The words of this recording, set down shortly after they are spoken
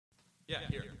Yeah,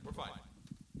 here. We're fine.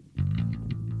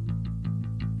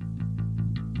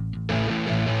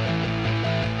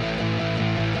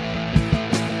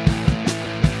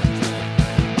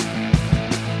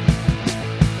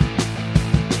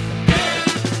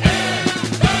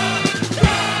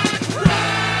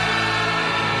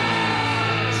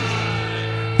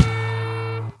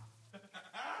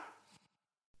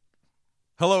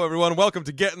 Hello, everyone. Welcome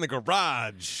to Get in the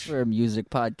Garage. We're a music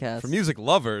podcast. For music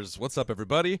lovers, what's up,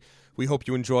 everybody? We hope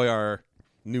you enjoy our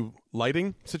new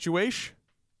lighting situation.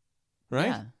 Right?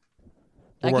 Yeah.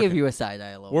 We're I working. give you a side eye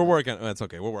a little We're bit. working. That's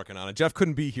okay. We're working on it. Jeff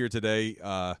couldn't be here today.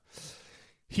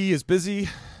 He is busy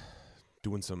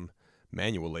doing some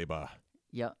manual labor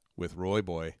Yep. with Roy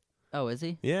Boy. Oh, is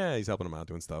he? Yeah, he's helping him out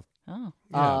doing stuff. Oh.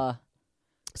 Yeah.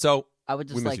 So I would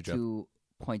we just miss like you, Jeff. to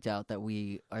point out that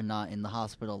we are not in the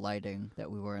hospital lighting that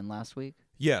we were in last week.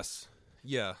 Yes,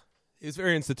 yeah, it's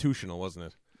very institutional, wasn't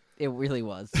it? It really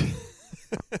was.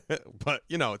 But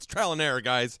it's trial and error,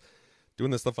 guys.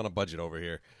 Doing this stuff on a budget over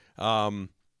here.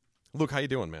 Luke, how you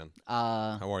doing, man?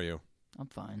 How are you? I'm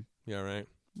fine. You all right?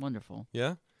 Wonderful.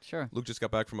 Yeah. Sure. Luke just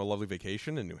got back from a lovely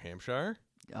vacation in New Hampshire.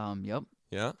 Yep.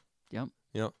 Yeah. Yep.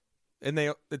 Yep.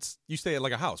 And you stay at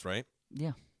like a house, right?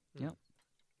 Yeah. Yep.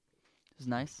 It was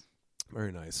nice.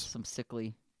 Very nice. Some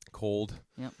sickly. Cold.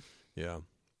 Yep. Yeah.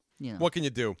 You know. What can you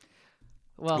do?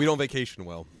 Well, We don't vacation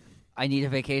well. I need a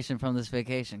vacation from this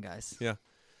vacation, guys. Yeah.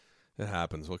 It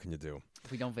happens. What can you do?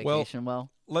 If we don't Well- vacation well,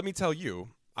 Let me tell you,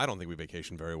 I don't think we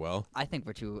vacation very well. I think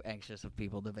we're too anxious of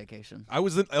people to vacation. I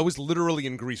was literally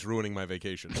in Greece ruining my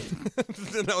vacation.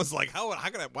 And I was like,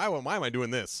 why am I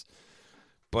doing this?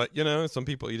 But, some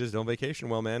people, you just don't vacation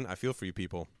well, man. I feel for you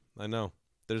people. I know.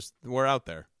 We're out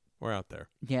there. We're out there.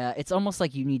 Yeah, it's almost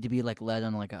like you need to be led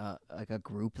on like a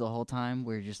group the whole time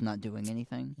where you're just not doing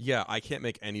anything. Yeah, I can't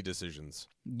make any decisions.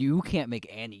 You can't make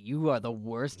any. You are the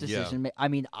worst decision maker. I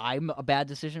mean, I'm a bad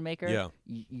decision maker. Yeah.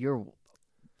 You're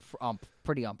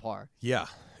pretty on par. Yeah,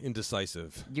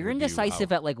 indecisive. You're would be indecisive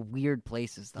how- at weird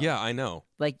places though. Yeah, I know.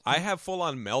 Like I have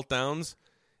full-on meltdowns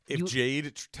if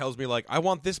Jade tells me, I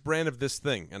want this brand of this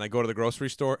thing, and I go to the grocery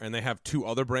store, and they have two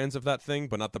other brands of that thing,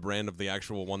 but not the brand of the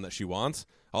actual one that she wants,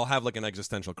 I'll have, an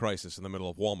existential crisis in the middle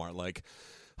of Walmart,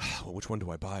 well, which one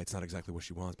do I buy? It's not exactly what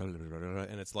she wants, blah, blah, blah, blah, blah.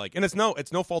 And it's and it's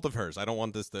no fault of hers. I don't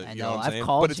want this to, I you know. know what I'm I've saying?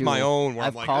 called But it's you. my own where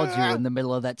I've I'm called "Ah!" you in the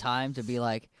middle of that time to be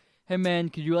like, "Hey man,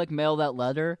 could you mail that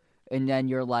letter?" And then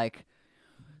you're like,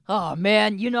 "Oh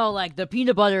man, the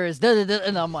peanut butter is da da da,"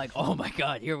 and I'm like, "Oh my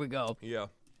god, here we go." Yeah.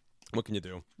 What can you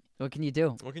do? What can you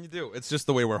do? What can you do? It's just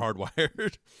the way we're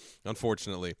hardwired,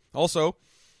 unfortunately. Also,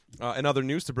 in other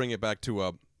news, to bring it back to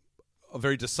a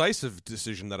very decisive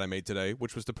decision that I made today,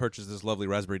 which was to purchase this lovely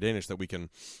Raspberry Danish that we can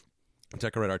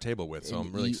decorate our table with. So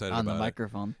I'm really Eat excited on about the it.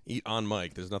 microphone. Eat on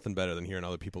mic. There's nothing better than hearing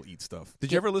other people eat stuff.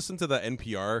 Did you ever listen to the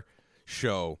NPR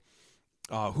show?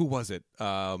 Who was it?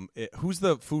 Who's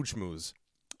the food schmooze?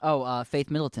 Oh, Faith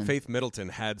Middleton. Faith Middleton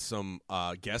had some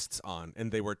guests on,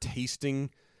 and they were tasting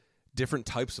different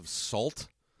types of salt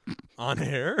on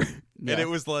air. Yeah. And it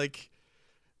was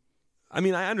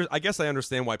I guess I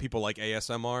understand why people like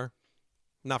ASMR.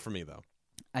 Not for me, though.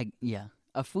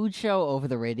 A food show over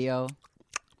the radio,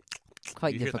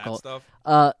 quite You hear that difficult.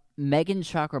 stuff? Megan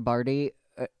Chakrabarty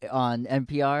on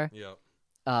NPR,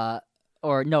 Yeah.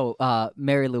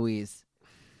 Mary Louise,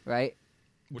 right?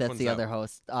 Which That's one's the that other one?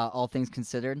 host. All Things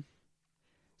Considered.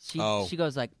 She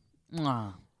goes like,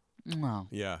 mwah, mwah,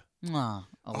 Yeah. mwah,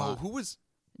 a lot. who was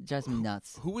It drives me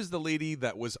nuts. Who was the lady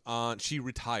that was on? She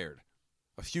retired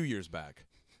a few years back.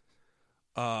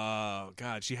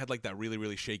 God, she had that really,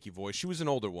 really shaky voice. She was an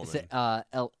older woman. Is it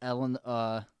Ellen?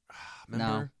 Remember?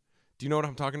 no. Do you know what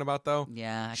I'm talking about, though?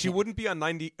 Yeah. I She can't- wouldn't be on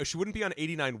 90. She wouldn't be on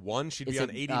 89.1. She'd Is be on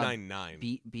it, 89.9.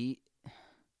 Beat.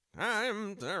 Yeah,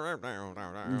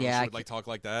 she would talk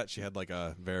like that. She had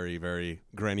a very, very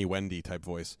Granny Wendy type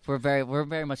voice. We're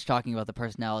very much talking about the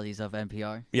personalities of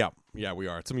NPR. Yeah, we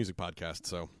are. It's a music podcast,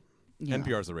 so You know.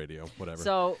 NPR's the radio, whatever.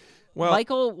 So, Well-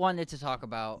 Michael wanted to talk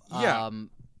about. Yeah.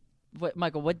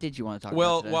 Michael, what did you want to talk about?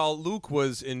 Well, today? while Luke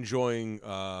was enjoying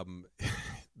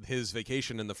his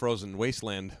vacation in the frozen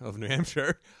wasteland of New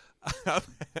Hampshire,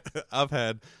 I've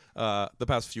had the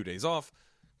past few days off,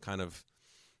 kind of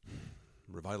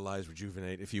revitalize,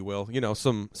 rejuvenate, if you will.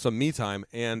 Some me time,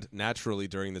 and naturally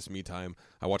during this me time,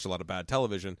 I watch a lot of bad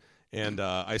television, and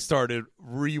I started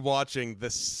rewatching the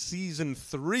season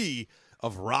 3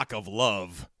 of Rock of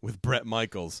Love with Bret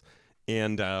Michaels,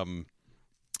 and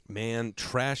man,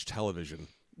 trash television.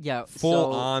 yeah,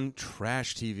 Full on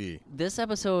trash TV. This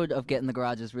episode of Get in the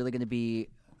Garage is really going to be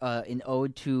an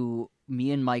ode to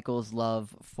me and Michael's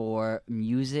love for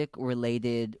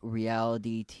music-related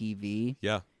reality TV.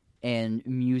 Yeah. and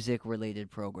music related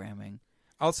programming.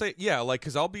 I'll say, yeah, like,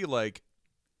 because I'll be like,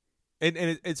 and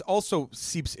it's also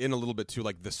seeps in a little bit to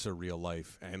like the surreal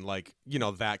life and like, you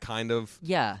know, that kind of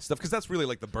Yeah. stuff, because that's really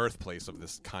like the birthplace of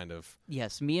this kind of.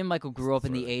 Yes, me and Michael grew up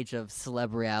in the Sort of. age of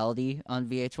celeb reality on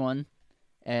VH1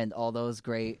 and all those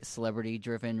great celebrity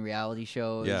driven reality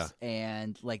shows. Yeah.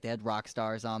 And like they had rock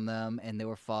stars on them and they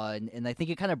were fun. And I think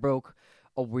it kind of broke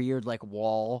a weird like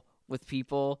wall with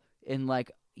people in like,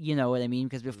 you know what I mean?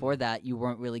 Because before that you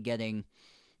weren't really getting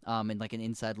in like an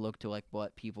inside look to like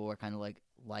what people were kind of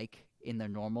like in their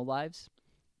normal lives.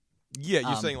 Yeah,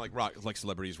 you're saying like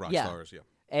celebrities, rock yeah. stars, yeah.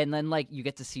 And then, like, you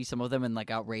get to see some of them in, like,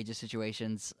 outrageous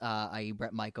situations, i.e.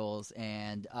 Bret Michaels,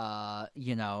 and,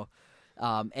 you know,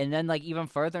 and then, like, even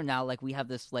further now, like, we have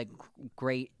this, like,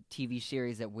 great TV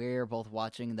series that we're both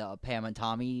watching, the Pam and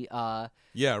Tommy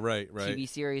Yeah, right. TV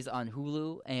series on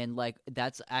Hulu, and, like,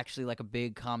 that's actually, like, a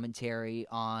big commentary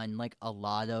on, like, a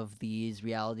lot of these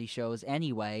reality shows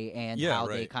anyway, and Yeah, how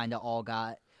they right. kind of all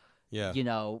got, Yeah. you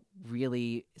know,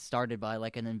 really started by,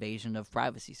 like, an invasion of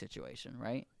privacy situation,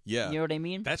 right? Yeah. You know what I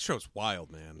mean? That show's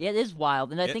wild, man. It is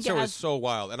wild, and I think that it show has is so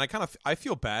wild, and I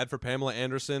feel bad for Pamela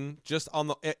Anderson, just on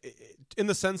the in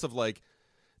the sense of like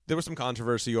there was some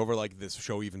controversy over like this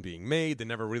show even being made. They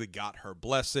never really got her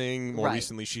blessing. More Right.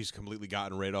 recently, she's completely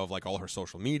gotten rid of like all her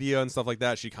social media and stuff like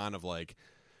that. She kind of like,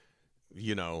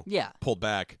 you know, Yeah. pulled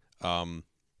back.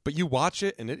 But you watch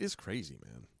it, and it is crazy,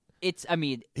 man. It's, I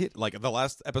mean, Like the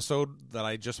last episode that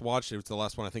I just watched, it was the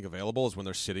last one I think available, is when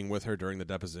they're sitting with her during the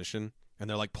deposition and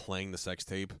they're like playing the sex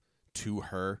tape to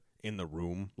her in the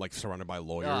room, like surrounded by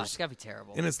lawyers. it's gotta be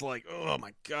terrible. And it's like, oh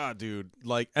my god, dude!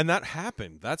 Like, and that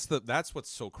happened. That's what's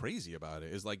so crazy about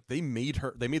it is like they made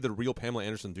the real Pamela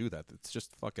Anderson do that. It's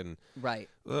just fucking, Right.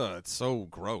 it's so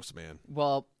gross, man.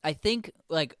 Well, I think,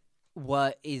 like,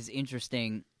 what is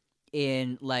interesting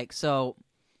in, like, so,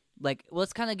 like,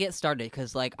 let's kind of get started,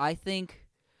 because, like, I think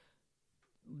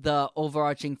the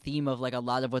overarching theme of, like, a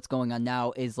lot of what's going on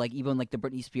now is, like, even, like, the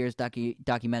Britney Spears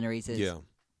documentaries is, Yeah,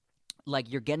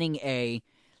 like, you're getting a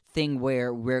thing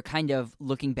where we're kind of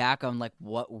looking back on, like,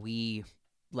 what we,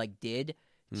 like, did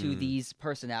to these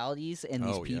personalities and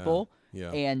these Oh, yeah. people.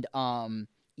 yeah, And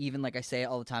even, like I say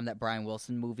all the time, that Brian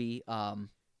Wilson movie,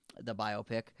 the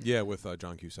biopic. yeah. With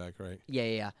John Cusack, right?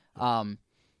 Yeah.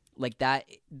 Like that,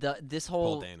 this Paul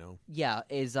whole Dano.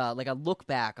 is like a look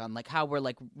back on like how we're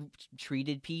like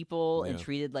treated people and Yeah.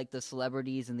 treated like the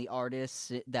celebrities and the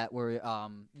artists that were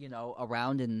you know,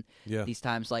 around in Yeah, these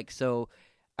times. Like, so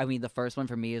I mean, the first one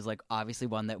for me is like obviously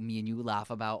one that me and you laugh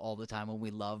about all the time when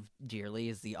we love dearly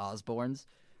is the Osbournes,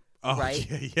 oh, right?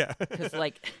 Yeah, because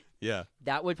like yeah,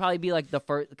 that would probably be like the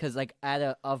first, because like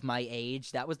of my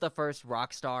age, that was the first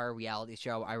rock star reality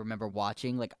show I remember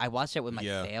watching. Like I watched it with my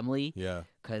Yeah. family yeah,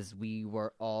 because we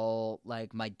were all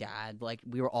like, my dad, like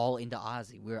we were all into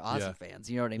Ozzy. We were Ozzy Yeah. fans,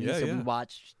 you know what I mean? Yeah, So yeah. we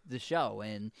watched the show,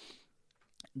 and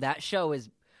that show is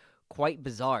quite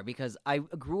bizarre because I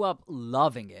grew up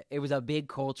loving it. It was a big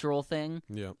cultural thing.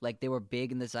 yeah. Like they were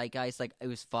big in the zeitgeist. Like it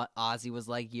was fun. Ozzy was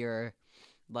like your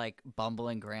like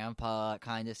bumbling grandpa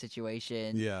kind of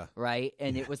situation. Yeah. Right?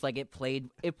 And it was like it played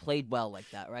well like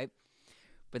that, right?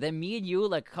 But then me and you,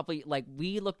 like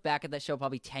we looked back at that show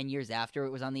probably 10 years after it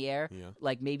was on the air. Yeah.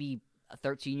 Like maybe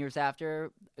 13 years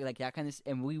after, like that kind of,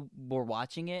 and we were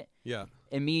watching it, Yeah.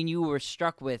 and me and you were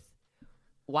struck with,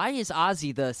 why is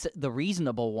Ozzy the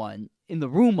reasonable one in the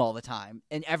room all the time,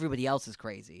 and everybody else is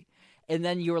crazy? And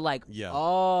then you were like, Yeah.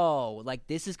 oh, like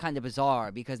this is kind of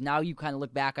bizarre, because now you kind of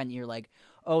look back on it and you're like,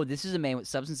 oh, this is a man with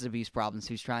substance abuse problems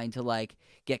who's trying to like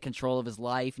get control of his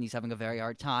life, and he's having a very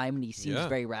hard time, and he seems Yeah.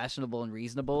 very rational and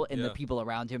reasonable, and the Yeah. people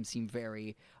around him seem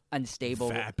very unstable.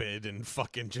 Vapid and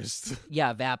fucking just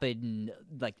Yeah, vapid and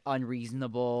like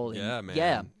unreasonable. And, yeah, man.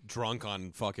 Yeah, Drunk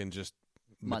on fucking just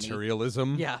Money.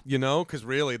 materialism. Yeah. You know, because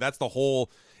really, that's the whole.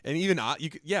 And even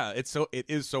it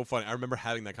is so funny. I remember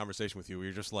having that conversation with you. Where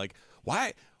you're just like,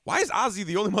 why is Ozzy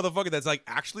the only motherfucker that's like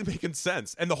actually making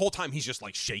sense? And the whole time he's just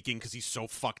like shaking because he's so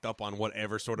fucked up on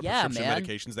whatever sort of Yeah, prescription man.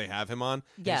 medications they have him on.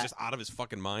 And Yeah. he's just out of his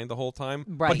fucking mind the whole time.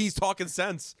 Right. But he's talking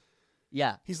sense.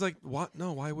 yeah. He's like, what?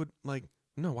 No, why would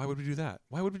we do that?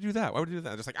 Why would we do that? Why would we do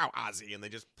that? Just like, oh, Ozzy, and they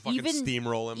just fucking Even-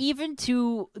 steamroll him. Even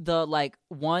to the like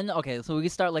one, okay, so we can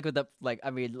start like with the like,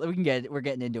 I mean, we're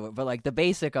getting into it, but like the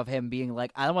basic of him being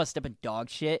like, I don't want to step in dog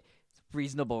shit. It's a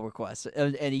reasonable request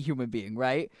of any human being,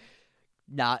 right?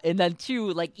 Nah, and then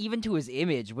two, like even to his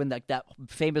image when like that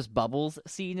famous bubbles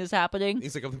scene is happening.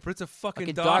 He's like, I'm the Prince of fucking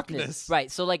Fucking darkness. Right.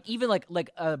 So like even like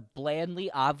blandly,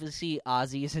 obviously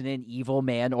Ozzy isn't an evil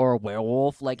man or a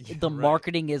werewolf. Like Yeah, the right.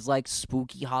 marketing is like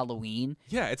spooky Halloween.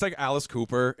 Yeah, it's like Alice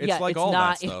Cooper. It's yeah, like it's all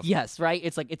not, that stuff. Yes, right.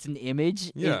 It's like it's an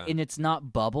image. Yeah. And it's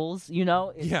not bubbles. You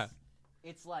know. Yeah.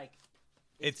 It's like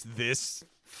It's this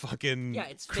fucking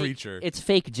it's creature. Fake, it's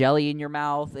fake jelly in your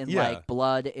mouth and Yeah. like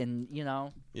blood and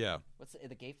Yeah. what's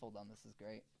the gatefold on this is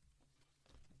great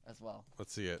as well.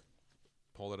 Let's see it.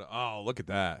 Pull it up. Oh, look at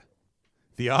that.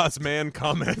 The Ozman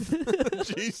cometh.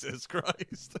 Jesus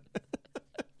Christ.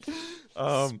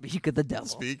 Speak of the devil.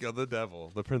 Speak of the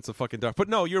devil, the Prince of fucking Dark. But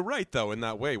no, you're right though in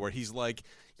that way where he's like,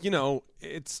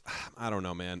 it's I don't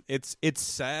know, man. It's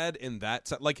sad in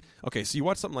that like okay, so you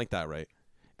watch something like that, right?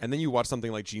 And then you watch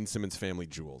something like Gene Simmons' Family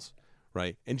Jewels,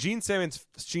 right? And Gene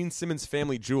Simmons'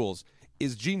 Family Jewels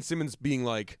is Gene Simmons being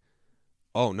like,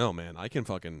 "Oh no, man, I can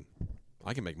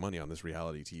make money on this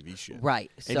reality TV shit." Right.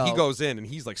 And So he goes in and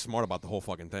he's like smart about the whole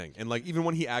fucking thing. And like even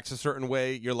when he acts a certain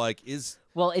way, you're like, it's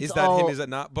is that all, him? Is that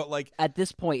not? But like at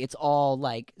this point, it's all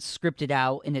like scripted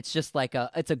out, and it's just like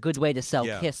it's a good way to sell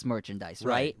Yeah. Kiss merchandise,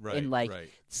 right? Right, and like, right.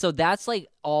 so that's like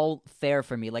all fair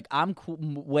for me. Like, I'm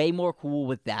way more cool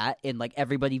with that, and like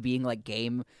everybody being like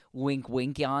game wink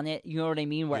wink on it. You know what I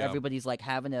mean? Where Yeah. everybody's like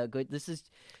having a good. This is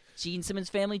Gene Simmons'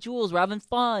 Family Jewels. We're having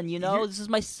fun. You know, this is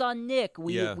my son Nick.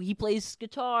 Yeah. He plays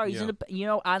guitar. He's Yeah. in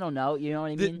a. I don't know. You know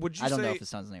what I mean? Would you I don't know say- if his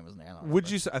son's name was Nick. I don't know, Would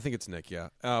but you say? I think it's Nick. Yeah.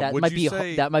 That would might you be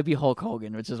say? that might be Hulk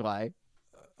Hogan, which is why.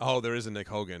 Oh, there is a Nick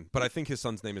Hogan, but I think his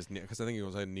son's name is Nick because I think he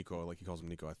goes Nico, like he calls him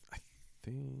Nico. I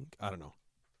think I don't know.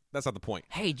 That's not the point.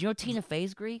 Hey, do you know Tina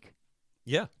Fey's Greek?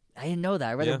 Yeah, I didn't know that.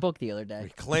 I read Yeah. her book the other we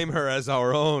day. claim her as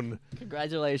our own.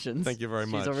 Congratulations. Thank you very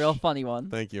much. She's a real funny one.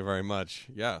 Thank you very much.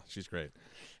 Yeah, she's great.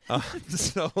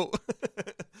 So,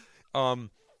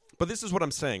 but this is what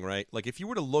I'm saying, right? Like, if you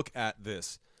were to look at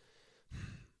this,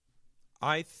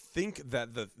 I think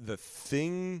that the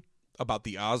thing about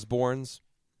the Osbournes,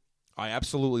 I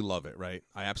absolutely love it, right?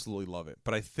 I absolutely love it.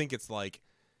 But I think it's like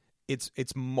it's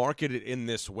marketed in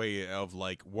this way of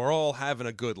like we're all having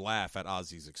a good laugh at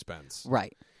Ozzy's expense.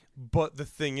 Right. But the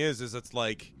thing is it's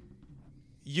like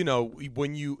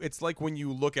when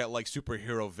you look at like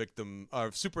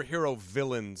superhero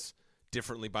villains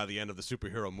differently by the end of the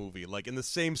superhero movie, like in the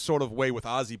same sort of way with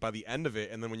Ozzy by the end of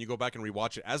it, and then when you go back and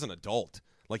rewatch it as an adult,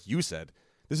 like you said,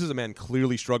 this is a man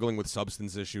clearly struggling with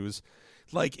substance issues.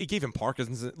 Like it gave him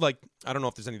Parkinson's. Like I don't know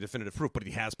if there's any definitive proof, but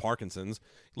he has Parkinson's.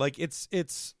 Like it's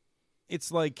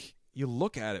like you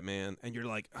look at it, man, and you're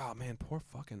like, oh man, poor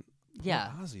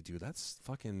Ozzy, dude. That's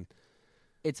fucking.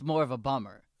 It's more of a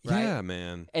bummer. Right? Yeah,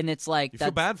 man. And it's like You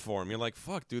feel bad for him. You're like,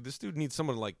 fuck, dude. This dude needs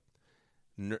someone to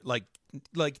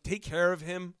like take care of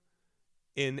him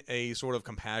in a sort of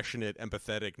compassionate,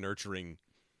 empathetic, nurturing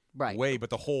right. way. But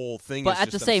the whole thing, But is at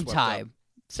just the them same swept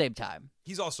up. time,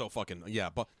 He's also fucking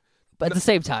But at the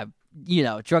same time,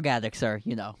 drug addicts are,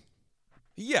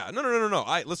 yeah, no.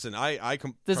 I there's trust me, I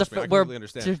we're completely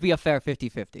understand. should be a fair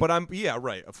 50-50. But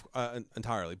right,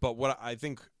 entirely. But what I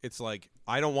think it's like,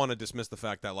 I don't want to dismiss the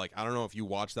fact that like I don't know if you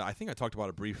watched that. I think I talked about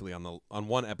it briefly on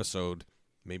one episode,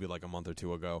 maybe like a month or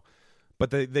two ago. But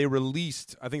they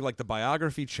released, I think like the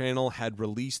Biography channel had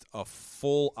released a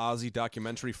full Ozzy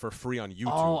documentary for free on YouTube.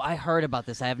 Oh, I heard about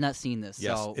this. I have not seen this.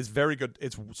 Yes, So it's very good.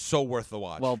 It's so worth the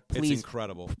watch. Well, please it's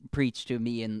incredible. preach to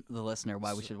me and the listener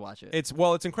why we should watch it. It's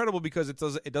incredible because it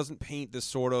doesn't paint this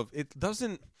sort of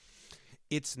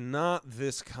it's not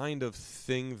this kind of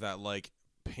thing that like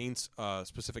paints a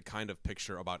specific kind of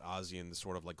picture about Ozzy and the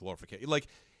sort of like glorification. Like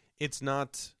it's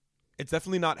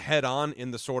definitely not head on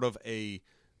in the sort of a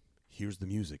here's the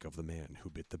music of the man who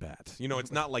bit the bat.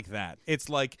 It's not like that. It's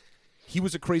like he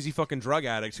was a crazy fucking drug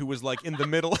addict who was like in the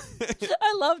middle.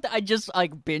 I loved. I just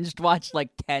like binged watched like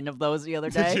 10 of those the other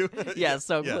day. you? Yeah,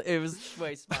 so Yeah. it was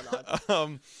way spot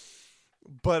on.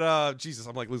 But Jesus,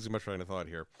 I'm like losing my train of thought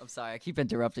here. I'm sorry, I keep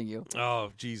interrupting you.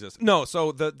 Oh Jesus! No,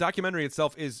 so the documentary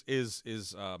itself is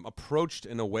approached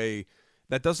in a way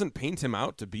that doesn't paint him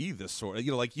out to be this sort of,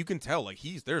 like you can tell like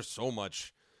there's so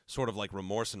much sort of like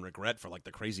remorse and regret for like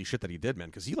the crazy shit that he did, man,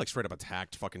 because he like straight up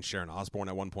attacked fucking Sharon Osbourne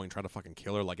at one point, tried to fucking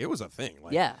kill her. Like it was a thing.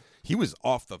 Like, Yeah. he was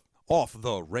off the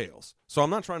rails. So I'm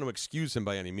not trying to excuse him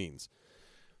by any means.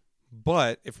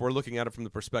 But if we're looking at it from the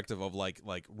perspective of like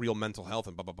real mental health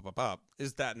and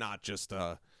is that not just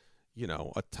isn't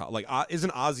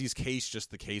Ozzy's case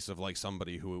just the case of like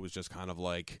somebody who it was just kind of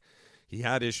like he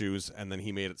had issues and then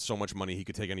he made it so much money he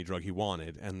could take any drug he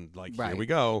wanted and like Right. here we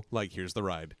go, like here's the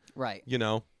ride. Right.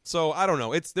 So I don't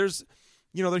know.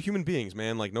 they're human beings,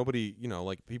 man. Like nobody,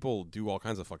 like people do all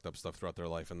kinds of fucked up stuff throughout their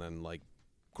life and then like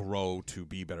grow to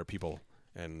be better people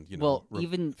and Well,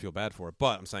 even feel bad for it.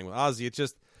 But I'm saying with Ozzy, it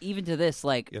just even to this,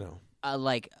 like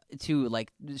to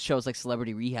like shows like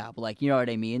Celebrity Rehab, like, you know what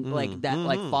I mean, like that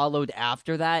like followed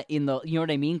after that in the, you know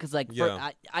what I mean, because like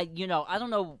I don't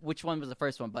know which one was the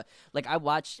first one, but like I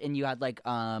watched, and you had like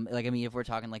I mean, if we're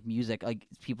talking like music, like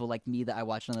people like me that I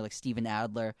watched on like Steven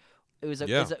Adler, it was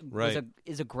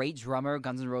is a great drummer,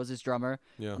 Guns N' Roses drummer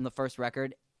on the first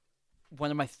record. One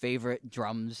of my favorite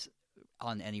drums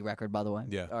on any record, by the way,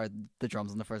 are the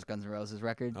drums on the first Guns N' Roses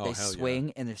record. They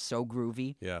swing and they're so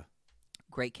groovy. Yeah.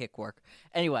 Great kick work.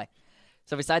 Anyway,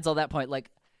 so besides all that point, like,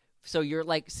 so you're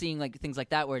like seeing like things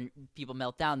like that where people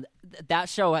melt down. That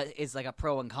show is like a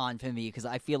pro and con for me, because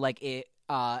I feel like it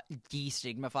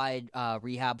destigmatized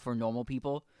rehab for normal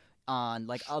people on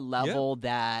like a level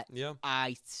that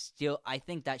I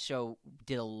think that show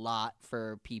did a lot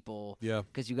for people. Yeah,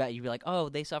 because you'd be like, oh,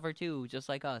 they suffer too, just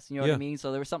like us. You know what I mean?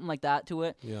 So there was something like that to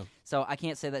it. Yeah. So I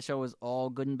can't say that show was all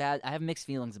good and bad. I have mixed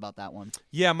feelings about that one.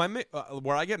 Yeah,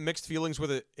 where I get mixed feelings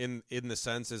with it in the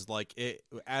sense is like it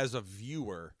as a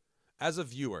viewer.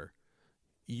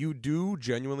 You do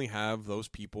genuinely have those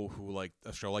people who, like,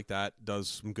 a show like that does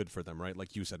some good for them, right?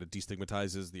 Like you said, it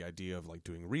destigmatizes the idea of like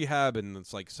doing rehab, and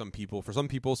it's like some people, some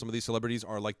of these celebrities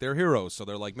are like their heroes, so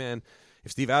they're like, man,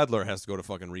 if Steve Adler has to go to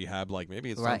fucking rehab, like maybe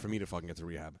it's time for me to fucking get to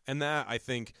rehab. And that, I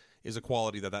think, is a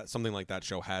quality that something like that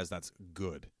show has that's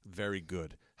good, very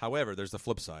good. However, there's the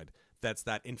flip side. That's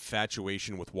that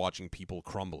infatuation with watching people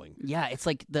crumbling. Yeah, it's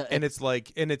like it's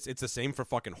the same for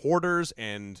fucking Hoarders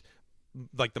and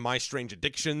like the My Strange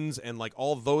Addictions and like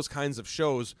all those kinds of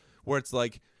shows where it's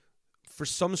like, for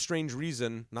some strange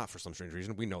reason, not for some strange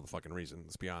reason, we know the fucking reason,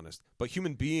 let's be honest, but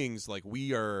human beings, like,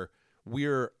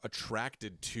 we're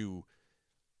attracted to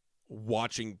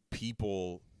watching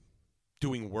people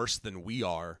doing worse than we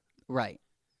are. Right.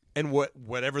 And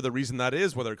whatever the reason that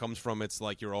is, whether it comes from it's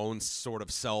like your own sort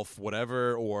of self,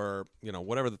 whatever, or, you know,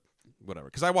 whatever.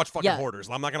 Because I watch fucking Hoarders.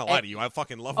 I'm not going to lie to you. I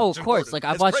fucking love of course. Hoarders. Like,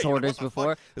 I've watched Hoarders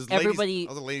before. Everybody...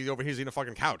 There's a lady over here eating a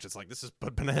fucking couch. It's like, this is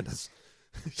bananas.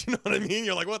 You know what I mean?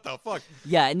 You're like, what the fuck?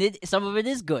 Yeah, and some of it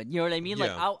is good. You know what I mean?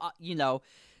 Like, you know...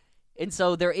 And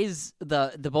so there is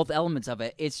the both elements of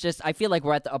it. It's just, I feel like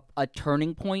we're at a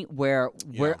turning point where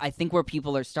I think where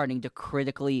people are starting to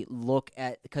critically look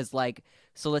at, because like,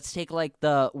 so let's take like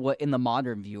what in the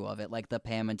modern view of it, like the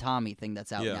Pam and Tommy thing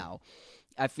that's out now.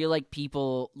 I feel like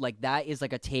people like that is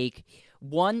like a take.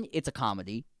 One, it's a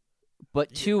comedy,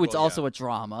 but two, it's also a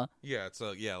drama. Yeah, it's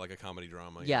like a comedy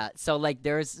drama. Yeah, so like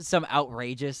there's some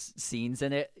outrageous scenes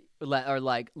in it. Are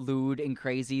like lewd and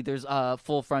crazy. There's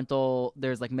full frontal.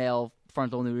 There's like male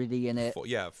frontal nudity in it.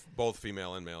 Both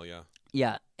female and male. Yeah.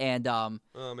 Yeah, and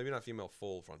maybe not female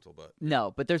full frontal, but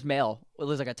no, but there's male. Well,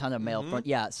 there's like a ton of male front.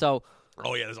 Yeah, so.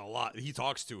 Oh yeah, there's a lot. He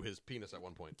talks to his penis at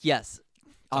one point. Yes.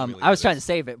 I was trying to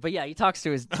save it, but yeah, he talks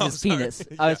to his penis.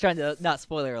 I was trying to, not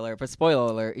spoiler alert, but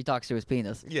spoiler alert, he talks to his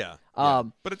penis. Yeah.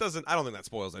 But it doesn't. I don't think that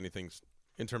spoils anything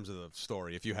in terms of the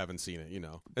story if you haven't seen it. You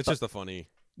know, it's just a funny.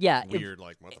 Yeah, weird,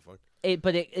 like, what the fuck?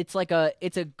 It's like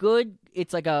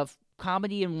it's like a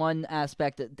comedy in one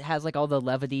aspect. It has like all the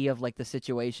levity of like the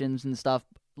situations and stuff.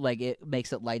 Like, it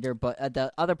makes it lighter, but at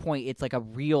the other point, it's like a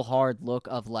real hard look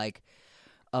of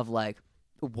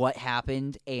what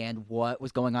happened and what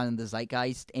was going on in the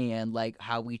zeitgeist and like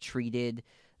how we treated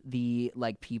the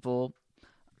like people.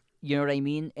 You know what I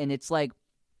mean? And it's like,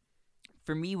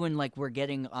 for me, when like we're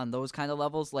getting on those kind of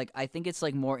levels, like I think it's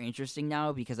like more interesting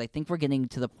now, because I think we're getting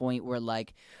to the point where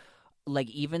like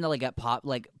even like at pop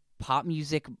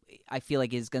music, I feel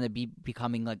like is going to be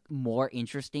becoming like more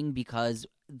interesting, because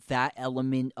that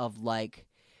element of like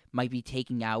might be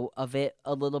taking out of it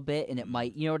a little bit, and it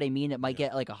might, you know what I mean? It might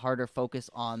get like a harder focus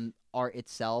on art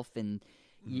itself, and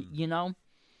you know,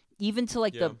 even to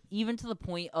like even to the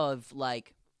point of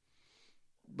like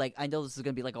I know this is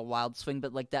gonna be like a wild swing,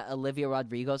 but like that Olivia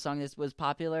Rodrigo song that was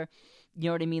popular, you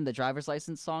know what I mean? The driver's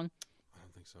license song. I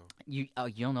don't think so. You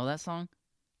don't know that song,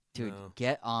 dude? No.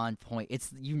 Get on point.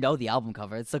 It's, you know, the album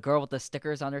cover. It's the girl with the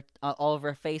stickers on her all over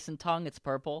her face and tongue. It's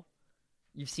purple.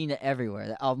 You've seen it everywhere.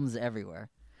 The album's everywhere.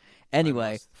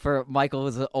 Anyway, for Michael,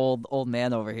 who's an old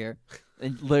man over here,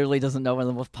 and literally doesn't know one of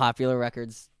the most popular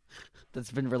records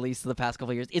that's been released in the past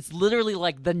couple of years. It's literally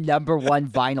like the #1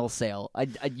 vinyl sale.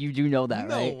 You do know that,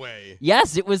 right? No way.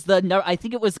 Yes, it was I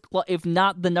think it was, if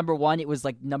not the #1, it was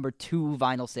like #2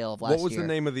 vinyl sale of last year. What was the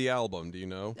name of the album? Do you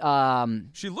know?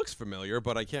 She looks familiar,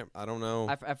 but I don't know.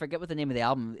 I forget what the name of the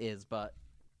album is, but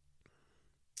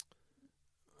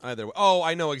Either way. Oh,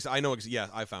 I know. Yeah,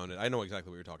 I found it. I know exactly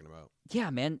what you're talking about. Yeah,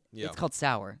 man. Yeah. It's called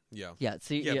Sour. Yeah. Yeah.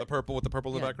 So, Yeah, the purple with the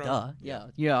purple in the background. Yeah.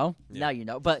 You know. Yeah. Now you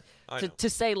know. But I know. to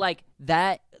say like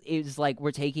that is like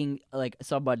we're taking like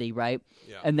somebody, right?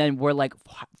 Yeah. And then we're like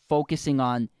focusing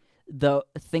on the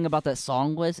thing about that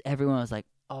song was everyone was like,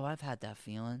 "Oh, I've had that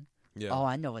feeling. Yeah. Oh,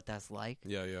 I know what that's like."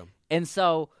 Yeah. Yeah. And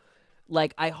so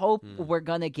like I hope Hmm. we're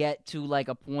going to get to like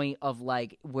a point of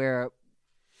like where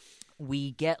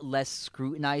we get less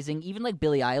scrutinizing. Even like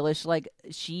Billie Eilish, like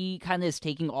she kind of is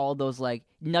taking all those like,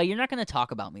 no, you're not going to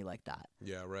talk about me like that.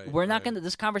 Yeah. Right. We're not right. going to.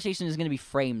 This conversation is going to be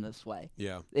framed this way.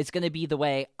 Yeah. It's going to be the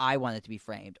way I want it to be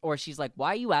framed. Or she's like,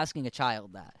 why are you asking a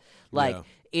child that? Like Yeah.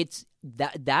 it's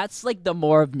that's like the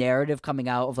more of narrative coming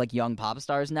out of like young pop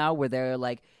stars now, where they're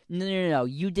like, no,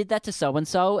 you did that to so and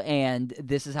so, and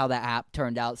this is how that app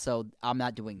turned out. So I'm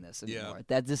not doing this anymore. Yeah.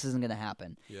 That this isn't going to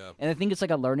happen. Yeah. And I think it's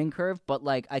like a learning curve, but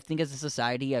like I think as a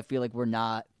society, I feel like we're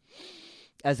not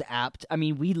as apt. I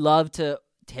mean, we love to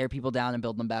tear people down and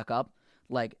build them back up.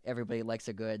 Like everybody likes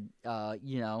a good,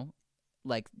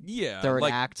 like Yeah. third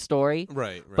like, act story.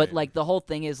 Right. Right. But like the whole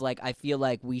thing is like I feel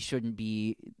like we shouldn't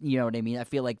be, you know what I mean? I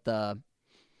feel like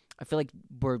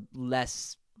we're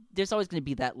less. There's always going to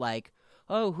be that like,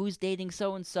 oh, who's dating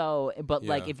so and so? But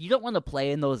like Yeah. if you don't want to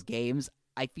play in those games,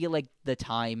 I feel like the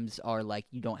times are like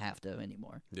you don't have to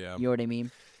anymore. Yeah. You know what I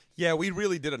mean? Yeah. We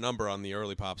really did a number on the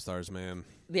early pop stars, man.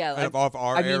 Yeah. Kind of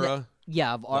our I mean, era.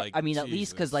 Yeah, of our, Like, I mean, at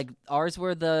least because Jesus. like ours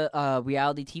were the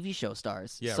reality TV show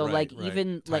stars. Yeah, so right, like right.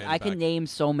 even like Tying I it can back. name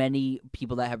so many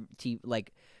people that have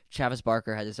like Travis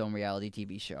Barker had his own reality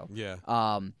TV show. Yeah.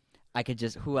 I could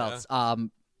just who Yeah. else?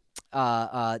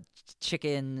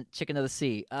 Chicken of the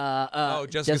Sea.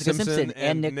 Jessica Simpson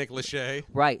and Nick Lachey.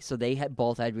 Right. So they had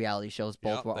both had reality shows.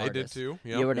 Both Yep, were they artists. did too.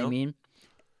 You know what I mean?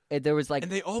 There was like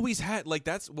And they always had like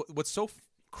that's what's so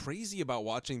crazy about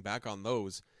watching back on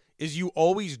those is you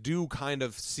always do kind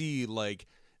of see like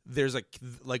there's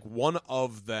like one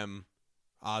of them,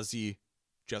 Ozzy,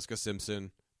 Jessica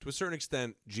Simpson, to a certain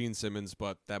extent Gene Simmons,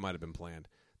 but that might have been planned.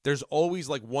 There's always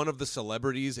like one of the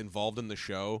celebrities involved in the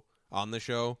show, on the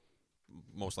show,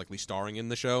 most likely starring in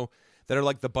the show, that are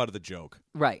like the butt of the joke.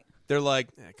 right. They're like,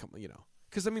 come,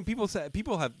 because I mean, people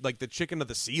have like the chicken of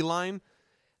the sea line.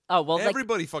 Oh well, like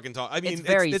Everybody fucking talk. I mean,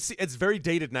 it's it's very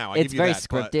dated now. I it's give you very that,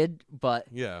 but- scripted, but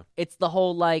yeah. it's the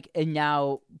whole like and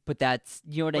now, but that's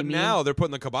you know what I But mean. now they're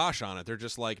putting the kibosh on it. They're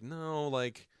just like, no,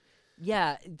 like,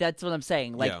 Yeah, that's what I'm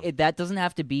saying. Like Yeah. that doesn't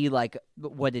have to be like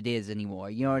what it is anymore.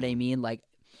 You know what I mean? Like,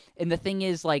 and the thing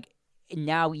is, like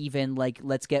now even like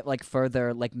let's get like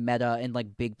further like meta and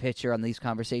like big picture on these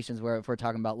conversations where if we're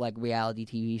talking about like reality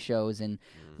TV shows and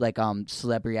like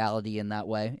celebrity in that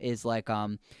way is like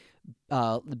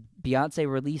Beyonce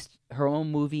released her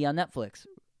own movie on Netflix,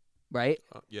 right?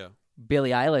 yeah,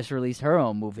 Billie Eilish released her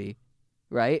own movie,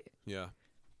 right? yeah,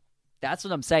 That's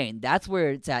what I'm saying. That's where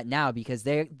it's at now because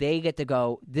they get to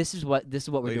go. This is what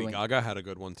we're Lady doing. Gaga had a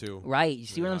good one too. Right. You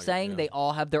see what I'm Yeah, saying? yeah. They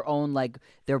all have their own, like,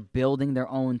 they're building their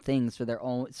own things for their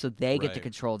own, so they get to Right.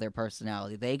 control their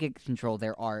personality. They get to control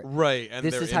their art. Right, and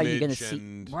This their is how you're going to image see.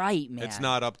 and Right, man. It's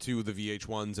not up to the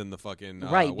VH1s and the fucking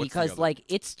right, what's the because, other- like,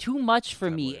 it's too much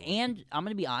for me. Tabloid one. And I'm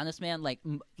going to be honest, man,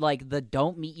 like the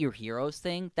don't meet your heroes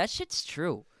thing, that shit's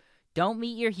true. Don't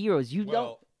meet your heroes. You don't.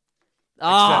 well,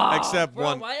 Oh, except bro,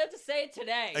 one. why do you have to say it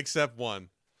today? except one.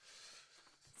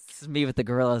 This is me with the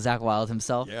gorilla, Zach Wild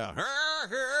himself. Yeah.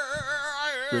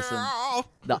 Listen.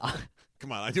 The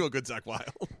Come on, I do a good Zach Wild.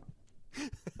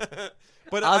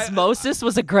 But Osmosis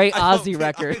was a great I don't Ozzy think-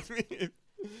 record.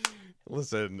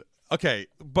 Listen, okay,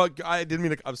 but I didn't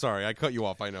mean to. I'm sorry, I cut you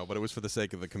off. I know, but it was for the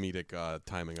sake of the comedic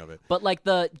timing of it. But like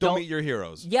the Don't meet your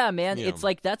heroes. Yeah, man. Yeah. It's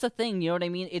like that's a thing. You know what I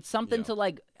mean? It's something Yeah. to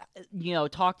like,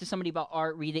 talk to somebody about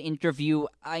art, read an interview.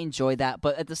 I enjoy that,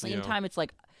 but at the same Yeah. time, it's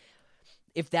like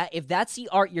if that's the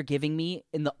art you're giving me,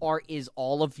 and the art is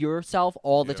all of yourself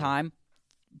all the Yeah. time,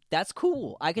 that's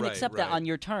cool. I can Right, accept that right. on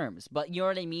your terms. But you know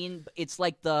what I mean? It's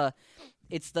like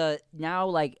now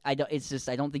like I don't. It's just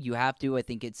I don't think you have to. I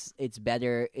think it's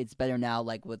better. It's better now,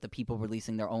 like with the people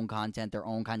releasing their own content, their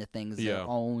own kind of things, their Yeah.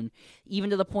 own. Even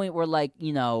to the point where, like,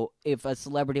 if a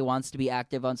celebrity wants to be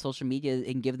active on social media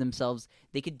and give themselves,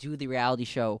 they could do the reality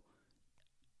show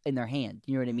in their hand.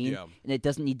 You know what I mean? Yeah. And it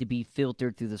doesn't need to be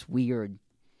filtered through this weird.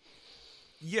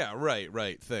 Yeah,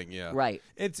 right thing. Yeah, Right.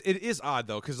 It is odd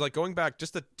though, because like going back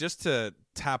just to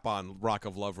tap on Rock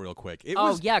of Love real quick.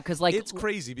 Yeah, because like it's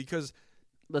crazy because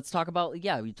let's talk about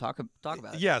we talk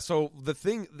about it. yeah. So the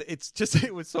thing,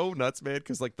 it was so nuts, man.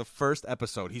 Because like the first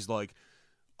episode, he's like,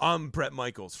 I'm Bret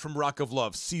Michaels from Rock of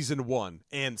Love, Season 1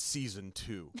 and Season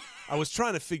 2. I was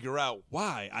trying to figure out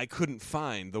why I couldn't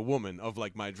find the woman of,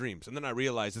 like, my dreams. And then I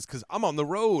realized it's because I'm on the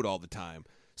road all the time.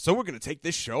 So we're going to take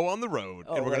this show on the road,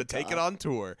 and we're going to take it on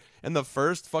tour. And the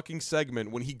first fucking segment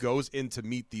when he goes in to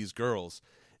meet these girls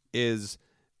is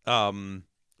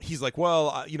he's like,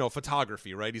 well,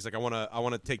 photography, right? He's like, I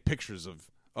want to take pictures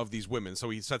of these women.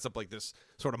 So he sets up, like, this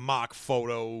sort of mock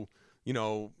photo,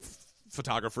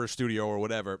 photographer studio or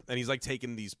whatever, and he's like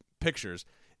taking these pictures.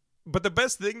 But the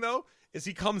best thing though is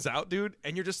he comes out, dude,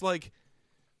 and you're just like,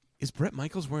 is Bret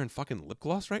Michaels wearing fucking lip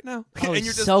gloss right now? Oh, and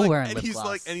you're just so like, wearing and lip he's gloss.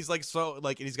 like, and he's like, so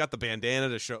like, and he's got the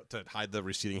bandana to hide the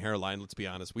receding hairline. Let's be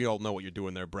honest, we all know what you're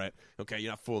doing there, Bret. Okay,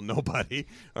 you're not fooling nobody.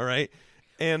 All right,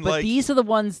 and But like these are the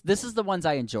ones. This is the ones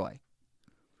I enjoy.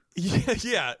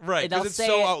 yeah, right, And I'll because it's say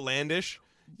so it- outlandish.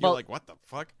 You're Well, like, what the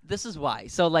fuck? This is why.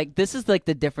 So, like, this is, like,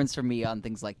 the difference for me on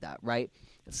things like that, right?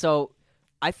 So,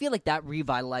 I feel like that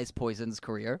revitalized Poison's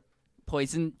career.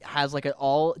 Poison has, like, an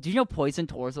all... Do you know Poison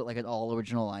tours with, like, an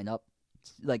all-original lineup?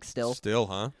 Like, still? Still,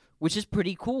 huh? Which is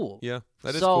pretty cool. Yeah,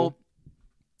 that is so, cool.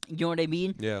 You know what I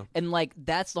mean? Yeah. And, like,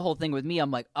 that's the whole thing with me.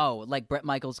 I'm like, oh, like, Bret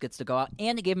Michaels gets to go out.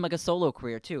 And it gave him, like, a solo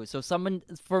career, too. So, someone...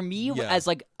 For me, Yeah. as,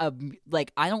 like, I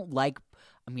don't like...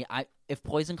 I mean, if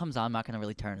Poison comes on, I'm not gonna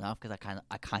really turn it off because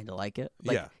I kind of like it.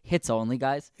 Like, Yeah. hits only,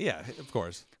 guys. Yeah, of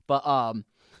course. But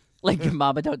like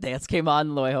Mama Don't Dance came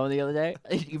on the way home the other day.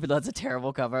 Even though it's a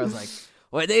terrible cover, I was like,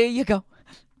 well, there you go,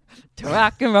 to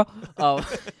rock and roll. Oh,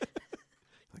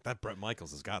 Like that Bret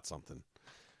Michaels has got something.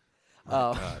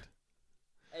 Oh. My God.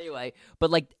 anyway, but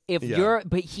like if Yeah.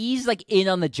 but he's like in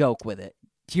on the joke with it.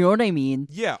 Do you know what I mean?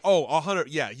 Yeah. Oh, 100.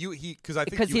 Yeah. Because I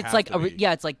think Because you it's have like to be.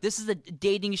 yeah, it's like this is a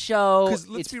dating show. Because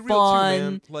let's It's be real fun. too,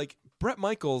 man. Like Bret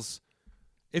Michaels,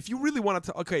 if you really wanted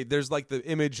to, okay, there's like the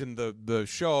image and the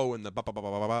show and the ba ba ba ba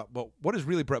ba ba. But what is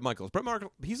really Bret Michaels? Bret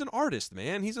Michaels, he's an artist,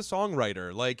 man. He's a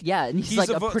songwriter. Like Yeah, and he's like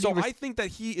a pretty so I think that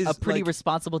he is a pretty like,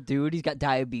 responsible dude. He's got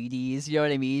diabetes. You know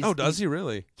what I mean? Oh, does he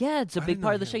really? Yeah, it's a I big didn't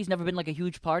part know of the he show. He's never been like a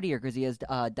huge partier because he has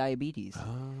diabetes,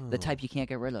 Oh. the type you can't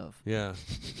get rid of. Yeah.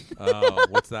 Oh,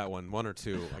 what's that one? One or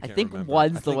two? I I can't think remember.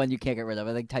 one's I the think one you can't get rid of.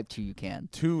 I think type 2 you can.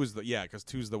 Two is because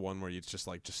two's the one where you just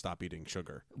stop eating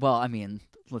sugar. Well, I mean,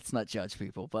 let's not judge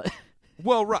people, but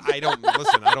Well, right. I don't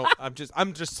listen. I don't.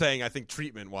 I'm just saying. I think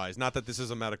treatment wise, not that this is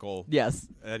a medical yes,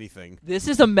 anything. this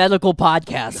is a medical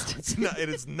podcast. It's not. It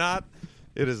is not.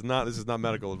 It is not. This is not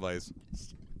medical advice.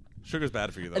 Sugar's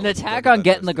bad for you, though. An Don't attack get on that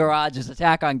Get in the twisted. Garage is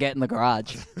attack on Get in the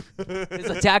Garage. It's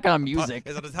attack on music.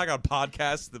 It's an attack on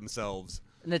podcasts themselves.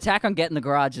 An attack on Get in the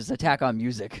Garage is attack on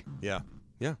music. Yeah.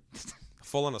 Yeah.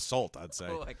 Full on assault, I'd say.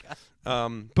 Oh my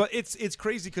god. But it's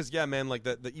crazy because yeah, man, like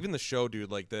even the show, dude,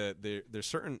 like there's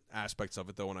certain aspects of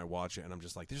it though when I watch it, and I'm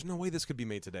just like, there's no way this could be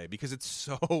made today because it's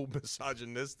so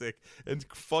misogynistic and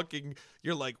fucking.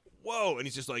 You're like, whoa, and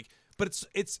he's just like, but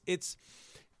it's.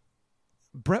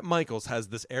 Bret Michaels has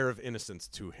this air of innocence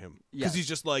to him because Yes. he's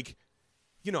just like,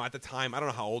 at the time, I don't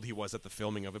know how old he was at the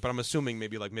filming of it, but I'm assuming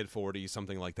maybe like mid-40s,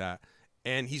 something like that.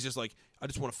 And he's just like, I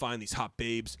just want to find these hot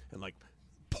babes and like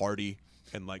party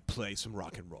and like play some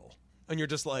rock and roll. And you're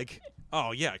just like,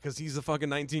 oh yeah, because he's a fucking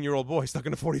 19-year-old boy stuck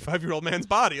in a 45-year-old man's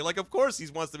body. Like, of course he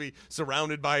wants to be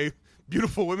surrounded by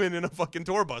beautiful women in a fucking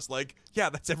tour bus. Like, yeah,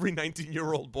 that's every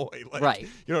 19-year-old boy. Like, Right.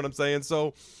 You know what I'm saying?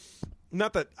 So,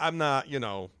 not that I'm not,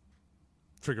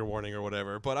 trigger warning or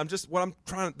whatever, but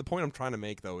the point I'm trying to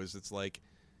make though is it's like,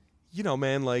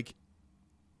 man, like,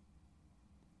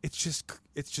 it's just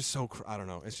so I don't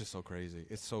know, it's just so crazy.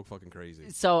 It's so fucking crazy.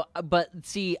 So, but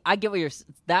see, I get what you're.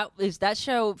 That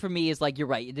show for me is like you're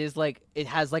right. It is like it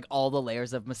has like all the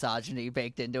layers of misogyny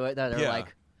baked into it that are Yeah.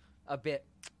 like a bit.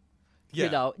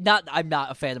 Yeah. I'm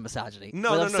not a fan of misogyny.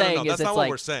 No, what no, I'm no, saying no, is that's it's not like, what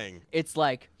we're saying. It's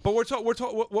like But what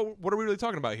are we really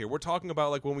talking about here? We're talking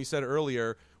about like when we said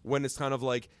earlier when it's kind of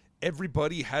like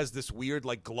everybody has this weird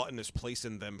like gluttonous place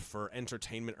in them for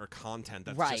entertainment or content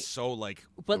that's Right. just so like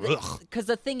But ugh. because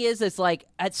the thing is like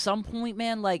at some point,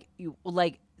 man, like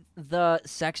the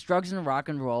sex, drugs, and rock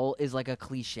and roll is like a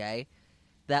cliche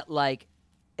that like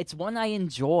it's one I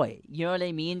enjoy. You know what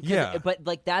I mean? Yeah. But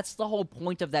like that's the whole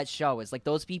point of that show is like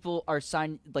those people are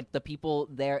signed. Like the people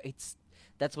there,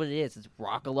 that's what it is. It's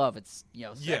rock of love. It's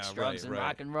sex, Yeah, drugs, right, and right.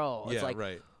 rock and roll. It's Yeah, like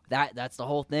right. that's the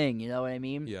whole thing. You know what I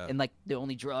mean? Yeah. And like the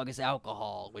only drug is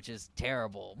alcohol, which is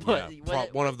terrible. Yeah,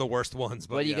 But one of the worst ones.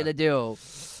 But what are you yeah. gonna do?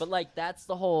 But like that's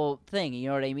the whole thing. You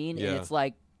know what I mean? Yeah. And it's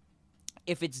like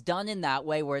if it's done in that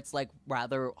way where it's like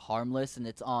rather harmless and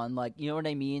it's on like you know what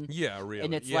I mean? Yeah, really.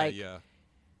 And it's yeah, like yeah.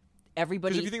 Because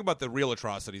everybody. if you think about the real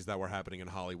atrocities that were happening in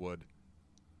Hollywood,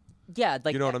 Yeah,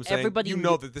 like you know what I'm saying? everybody You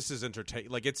know that this is entertaining.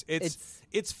 Like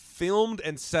it's filmed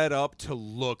and set up to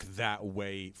look that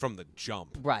way from the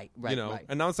jump. right, You know, right.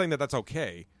 and not saying that that's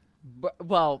okay,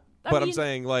 Well, but I'm mean,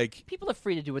 saying like people are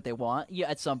free to do what they want. Yeah,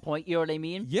 at some point, you know what I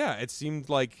mean? yeah, it seems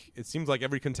like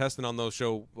every contestant on those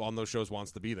shows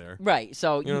wants to be there, Right.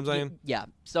 So You know what I'm saying? Yeah.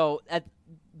 So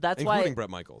that's including why. Bret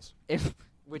Michaels.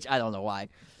 Which I don't know why.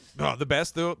 Oh, the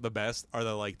best are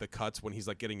the cuts when he's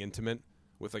like getting intimate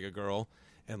with like a girl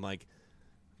and like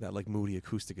that like moody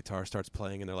acoustic guitar starts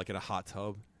playing and they're like in a hot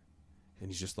tub and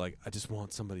he's just like, I just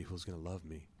want somebody who's gonna love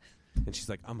me, and she's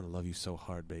like, I'm gonna love you so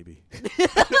hard, baby.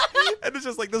 And it's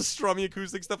just like this strummy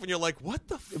acoustic stuff and you're like, what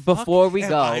the fuck Before we am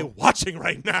go, I watching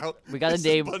right now? we gotta This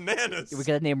name is bananas. We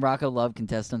gotta name Rock of Love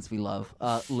contestants we love.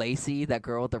 Lacey, that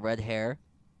girl with the red hair.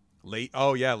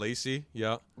 Oh yeah, Lacey.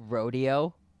 Yeah.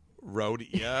 Rodeo. Road.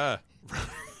 Yeah.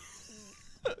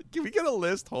 Can we get a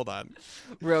list? Hold on.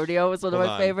 Rodeo was one of Hold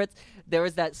my on. favorites. There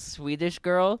was that Swedish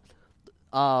girl,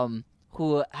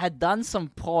 who had done some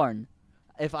porn,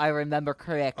 if I remember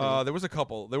correctly. There was a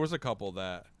couple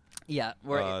that Yeah,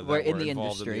 we're that in were the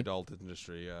involved industry. in the adult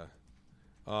industry. Yeah.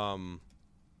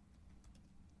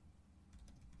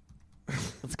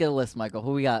 Let's get a list, Michael.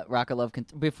 Who we got? Rock of Love.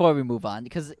 Before we move on,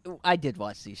 because I did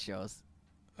watch these shows.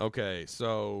 Okay,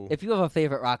 so If you have a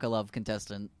favorite Rock of Love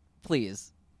contestant,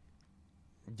 please.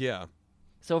 yeah,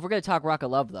 So if we're gonna talk Rock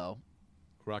of Love, though,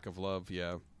 Rock of Love.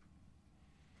 Yeah.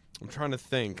 I'm trying to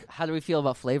think. how do we feel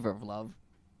about Flavor of Love?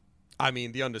 I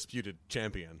mean, the undisputed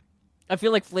champion. I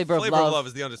feel like Flavor Flavor of of Love. Love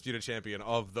is the undisputed champion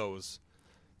of those.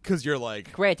 Because you're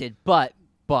like, Granted, but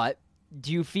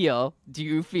do you feel?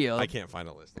 I can't find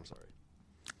a list. I'm sorry.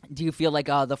 Do you feel like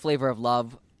the Flavor of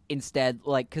Love instead,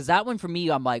 like, because that one for me,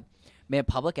 I'm like, man,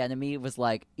 Public Enemy was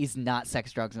like, he's not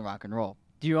sex, drugs, and rock and roll.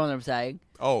 Do you know what I'm saying?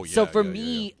 Oh yeah. So for yeah,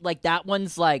 me, like, that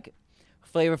one's like,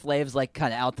 Flavor Flav's like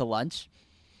kind of out to lunch.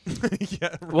 yeah.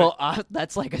 Yeah, right. Well,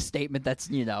 that's like a statement that's,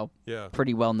 yeah.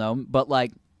 pretty well known. But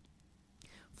like,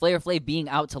 Flavor Flav being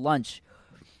out to lunch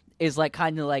is like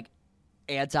kind of like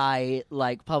anti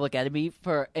like Public Enemy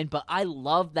but I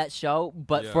love that show,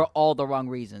 but Yeah. for all the wrong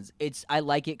reasons. I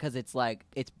like it because it's like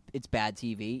it's bad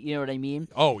TV. You know what I mean?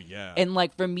 Oh yeah. And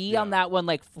like for me on Yeah. that one,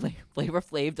 like Flavor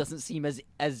Flav doesn't seem as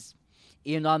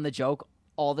in on the joke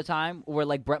all the time. Where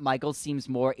like Bret Michaels seems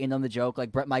more in on the joke.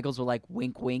 Like Bret Michaels will like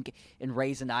wink wink and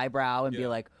raise an eyebrow and be Yeah.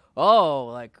 like, oh,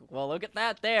 like, well, look at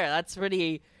that there. That's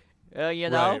pretty, you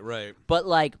know. Right. But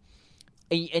like,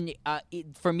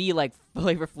 for me, like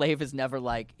Flavor Flav is never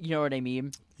like, you know what I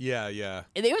mean. Yeah, yeah.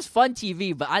 And it was fun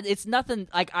TV, but it's nothing.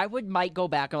 Like I might go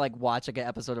back and like watch like an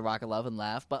episode of Rock of Love and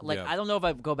laugh, but like Yeah. I don't know if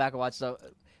I go back and watch so.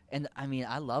 And I mean,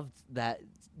 I loved that.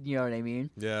 You know what I mean?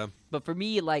 Yeah. But for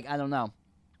me, like I don't know,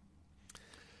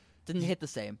 didn't hit the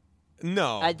same.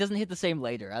 No. It doesn't hit the same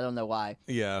later. I don't know why.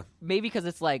 Yeah. Maybe because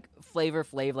it's like Flavor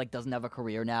Flav like doesn't have a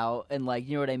career now, and like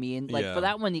you know what I mean. Like Yeah. for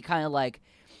that one, he kind of like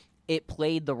it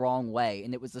played the wrong way,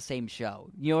 and it was the same show.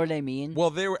 You know what I mean?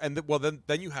 Well, they were,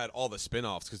 then you had all the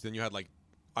spin-offs because then you had like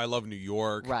I Love New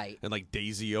York, Right. and like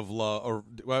Daisy of Love, or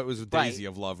it was Right. Daisy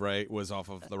of Love, right? Was off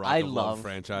of the Rock I of love Love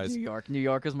franchise. New York. New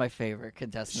York is my favorite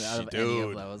contestant out of any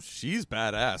of those. She's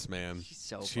badass, man. She's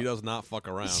so She fun. does not fuck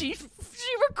around. She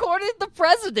recorded the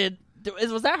president.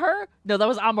 Was that her? No, that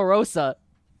was Omarosa.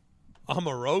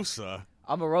 Omarosa.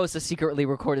 Omarosa secretly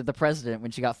recorded the president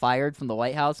when she got fired from the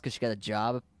White House because she got a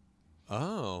job.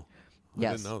 Oh, I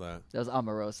Yes. didn't know that. That was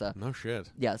Omarosa. No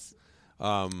shit. Yes.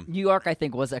 Um, New York, I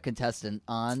think, was a contestant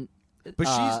on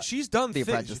but she's done The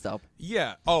thi- Apprentice, though.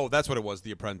 Yeah. Oh, that's what it was. The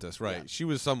Apprentice, right? Yeah. She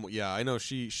was some. Yeah, I know.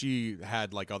 She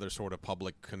had like other sort of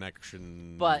public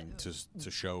connection, But to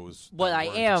shows. what that I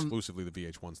weren't am- exclusively the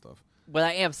VH1 stuff. What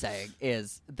I am saying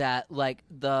is that like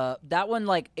that one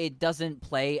like it doesn't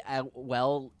play out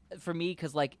well for me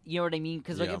because like you know what I mean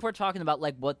because like Yeah. if we're talking about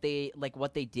like what they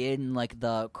did and like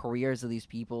the careers of these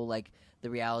people like the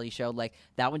reality show like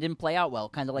that one didn't play out well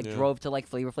kind of like Yeah. drove to like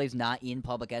Flavor Flav's not in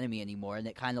Public Enemy anymore and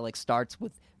it kind of like starts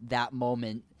with that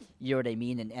moment you know what I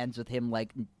mean and ends with him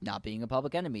like not being a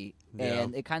Public Enemy Yeah.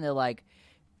 and it kind of like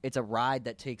it's a ride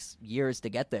that takes years to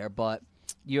get there but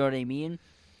you know what I mean.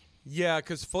 Yeah,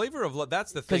 because Flavor of Love.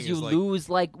 That's the thing. Because you is, like, lose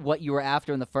like what you were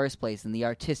after in the first place and the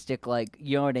artistic like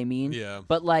you know what I mean. Yeah.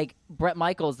 But like Bret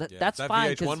Michaels, Yeah, that's that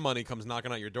fine. VH1 'Cause money comes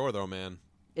knocking out your door, though, man.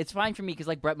 it's fine for me because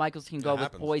like Bret Michaels can go with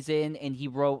happens. Poison and he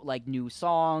wrote like new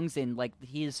songs and like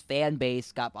his fan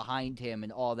base got behind him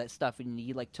and all that stuff and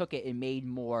he like took it and made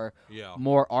more Yeah.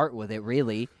 art with it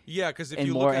really Yeah, because if and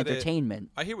you more look at it,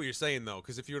 entertainment I hear what you're saying though.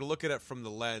 Because if you were to look at it from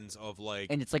the lens of like,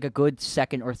 and it's like a good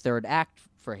second or third act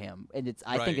for him and it's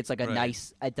I think Right, it's like a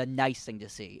right. nice thing to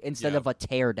see instead Yeah. of a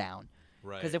tear down.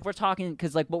 right? Because if we're talking,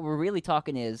 because like what we're really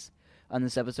talking is on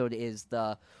this episode is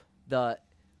the the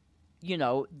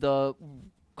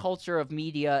culture of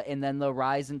media and then the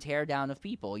rise and tear down of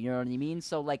people. You know what I mean?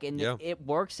 So like, it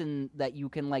works in that you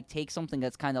can like take something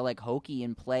that's kind of like hokey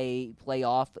and play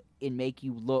off and make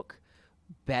you look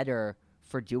better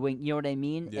for doing. You know what I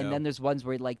mean? Yeah. And then there's ones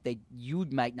where like you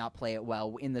might not play it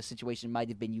well in the situation. It might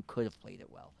have been you could have played it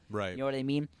well. Right. You know what I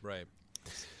mean? Right.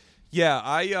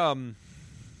 Yeah,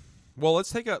 well,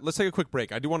 let's take a quick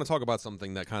break. I do want to talk about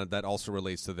something that also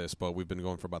relates to this, but we've been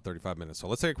going for about 35 minutes. So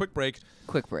let's take a quick break.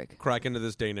 Quick break. Crack into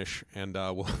this Danish, and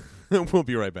we'll we'll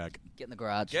be right back. Get in the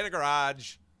garage. Get in the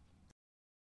garage.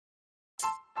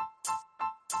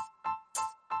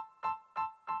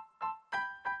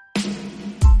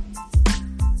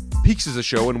 Peaks is a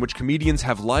show in which comedians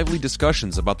have lively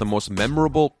discussions about the most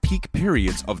memorable peak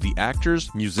periods of the actors,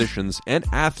 musicians, and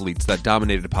athletes that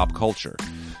dominated pop culture.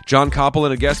 John Koppel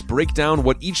and a guest break down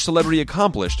what each celebrity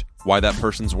accomplished, why that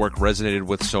person's work resonated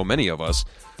with so many of us,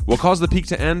 what caused the peak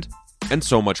to end, and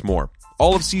so much more.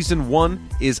 All of Season 1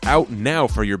 is out now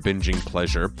for your binging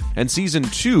pleasure, and Season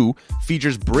 2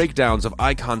 features breakdowns of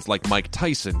icons like Mike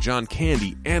Tyson, John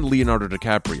Candy, and Leonardo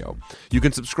DiCaprio. You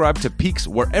can subscribe to Peaks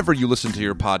wherever you listen to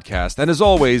your podcast, and as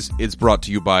always, it's brought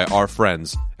to you by our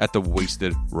friends at the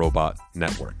Wasted Robot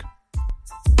Network.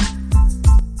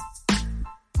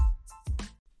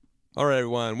 All right,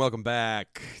 everyone, welcome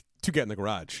back to Get in the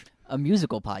Garage. A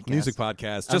musical podcast. Music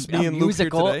podcast. Just me and Luke here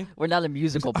today. We're not a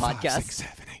musical podcast. 5, 6,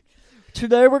 7, 8.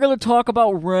 Today we're going to talk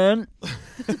about Rent.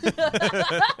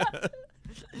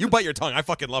 You bite your tongue. I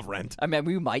fucking love Rent. I mean,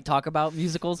 we might talk about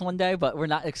musicals one day, but we're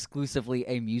not exclusively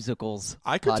a musicals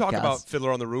I could podcast. talk about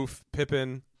Fiddler on the Roof,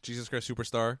 Pippin, Jesus Christ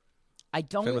Superstar,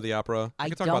 Phantom of the Opera. I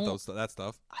could talk about that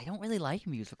stuff. I don't really like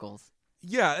musicals.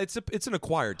 Yeah, it's an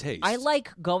acquired taste. I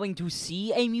like going to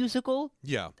see a musical.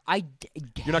 Yeah. You're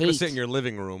not going to sit in your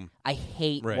living room. I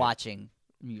hate watching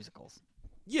musicals.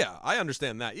 Yeah, I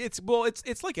understand that.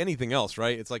 It's like anything else,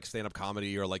 right? It's like stand-up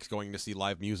comedy or like going to see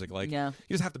live music. Like, you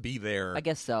just have to be there. I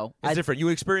guess so. It's different. You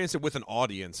experience it with an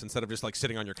audience instead of just like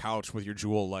sitting on your couch with your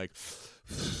Jewel. Like,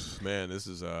 man, this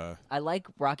is I like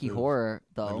Rocky Horror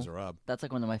though. That's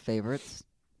like one of my favorites.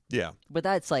 Yeah, but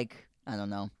that's like I don't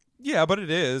know. Yeah, but it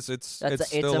is. It's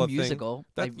still a musical.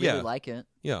 I really like it.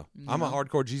 Yeah, I'm a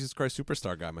hardcore Jesus Christ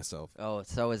Superstar guy myself. Oh,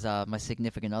 so is my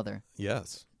significant other.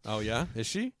 Yes. Oh yeah, is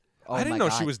she? Oh, I didn't know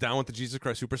she was down with the Jesus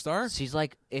Christ Superstar. She's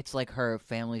like, it's like her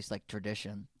family's like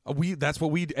tradition. That's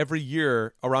what we every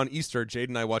year around Easter. Jade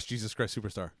and I watch Jesus Christ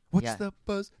Superstar. What's the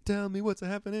buzz? Tell me what's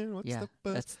happening. What's the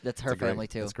buzz? That's her family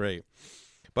too. That's great.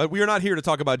 But we are not here to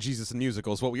talk about Jesus and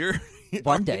musicals. What we are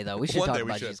one day though, we should talk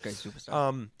about Jesus Christ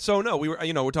Superstar. So no,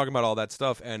 we're talking about all that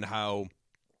stuff and how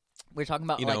we're talking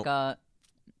about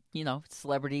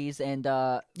celebrities and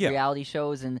reality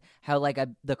shows and how like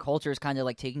the culture is kind of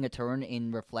like taking a turn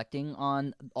in reflecting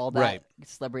on all that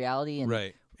celebrity and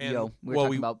right. And we're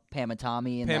talking about Pam and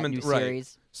Tommy and that new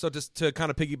series. So just to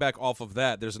kind of piggyback off of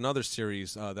that, there's another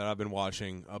series that I've been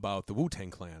watching about the Wu-Tang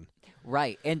Clan.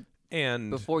 Right. And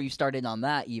before you started on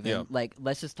that, even like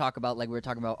let's just talk about like we were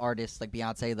talking about artists like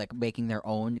Beyonce like making their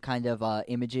own kind of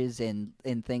images and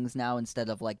things now instead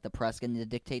of like the press getting to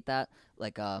dictate that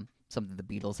like something the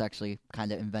Beatles actually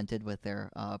kind of invented with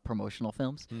their promotional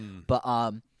films.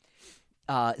 But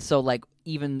so like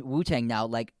even Wu-Tang now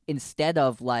like instead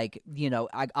of like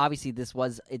obviously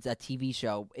it's a TV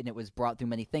show and it was brought through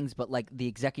many things, but like the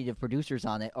executive producers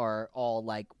on it are all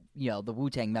like the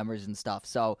Wu-Tang members and stuff.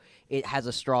 So it has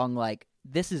a strong like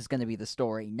this is going to be the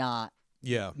story, not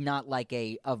like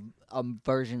a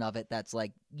version of it that's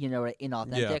like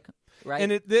inauthentic, right?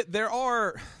 And there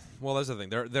are that's the thing.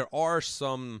 There are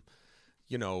some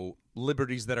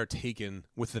liberties that are taken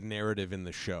with the narrative in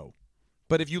the show.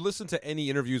 But if you listen to any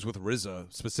interviews with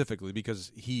RZA specifically,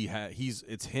 because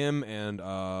it's him and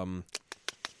I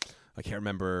can't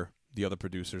remember the other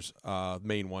producers,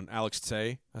 main one, Alex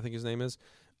Tse, I think his name is.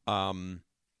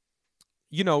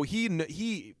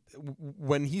 He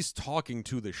when he's talking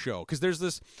to the show, because there's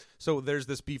this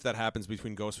beef that happens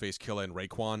between Ghostface Killah and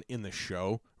Raekwon in the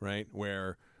show, right?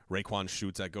 Where Raekwon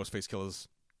shoots at Ghostface Killah's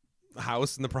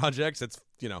house in the projects. It's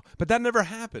but that never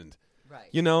happened.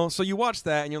 Right. So you watch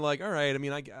that and you're like, all right. I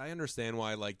mean, I understand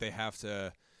why like they have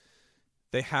to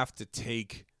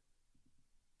take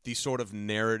these sort of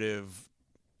narrative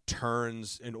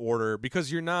turns in order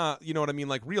because you're not, what I mean?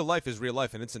 Like real life is real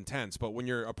life and it's intense. But when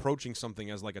you're approaching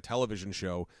something as like a television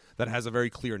show that has a very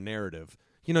clear narrative,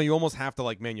 you almost have to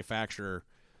like manufacture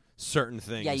certain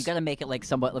things. Yeah, you got to make it like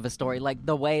somewhat of a story, like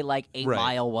the way like 8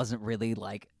 Mile wasn't really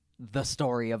like the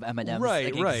story of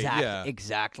Eminem's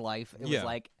exact life. It was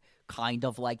like kind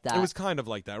of like that. It was kind of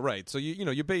like that, right? So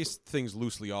you base things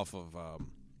loosely off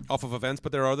of events,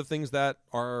 but there are other things that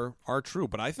are true.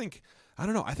 But I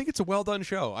don't know. I think it's a well done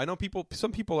show. I know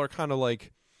some people are kind of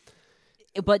like,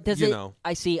 but does it? know.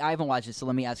 I see. I haven't watched it, so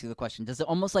let me ask you the question: does it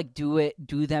almost like do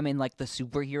them in like the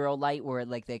superhero light, where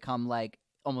like they come like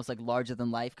almost like larger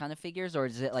than life kind of figures, or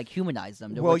does it like humanize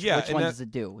them? Well, which one that, does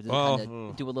it do? Does it well, kind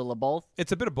of do a little of both?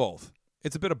 It's a bit of both.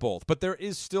 It's a bit of both, but there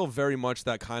is still very much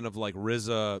that kind of like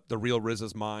RZA, the real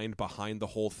RZA's mind behind the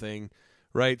whole thing,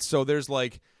 right? So there's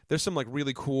some like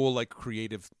really cool like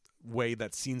creative way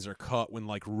that scenes are cut when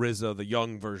like RZA, the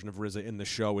young version of RZA in the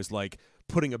show, is like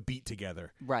putting a beat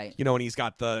together, right? You know, and he's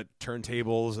got the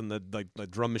turntables and the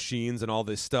drum machines and all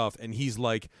this stuff, and he's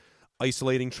like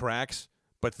isolating tracks,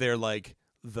 but they're like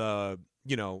they're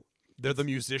the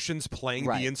musicians playing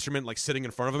the instrument, like sitting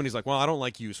in front of him, and he's like, well, I don't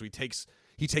like you, so he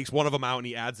takes one of them out and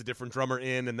he adds a different drummer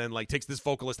in, and then like takes this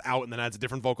vocalist out and then adds a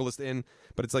different vocalist in.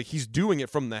 But it's like he's doing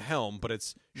it from the helm, but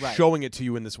it's showing it to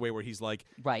you in this way where he's like,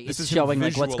 this is showing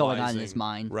like what's going on in his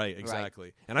mind. Right, exactly.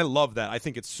 Right. And I love that. I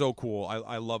think it's so cool.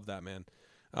 I love that, man.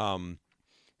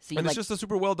 See, and it's just a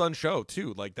super well done show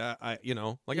too. Like that, I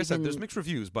said, there's mixed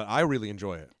reviews, but I really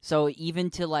enjoy it. So even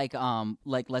to like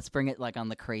let's bring it like on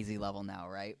the crazy level now,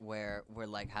 right? Where we're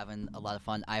like having a lot of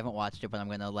fun. I haven't watched it, but I'm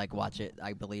gonna like watch it.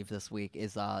 I believe this week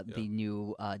is the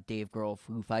new Dave Grohl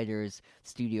Foo Fighters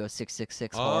Studio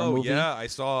 666 horror movie. Oh yeah, I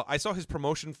saw his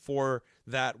promotion for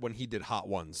that when he did Hot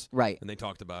Ones, right? And they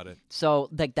talked about it. So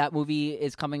like that movie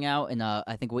is coming out, and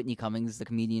I think Whitney Cummings, the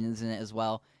comedian, is in it as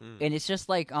well. And it's just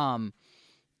like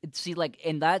see, like,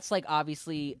 and that's like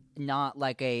obviously not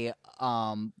like a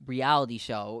reality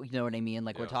show, you know what I mean?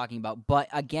 Like we're talking about, but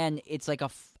again, it's like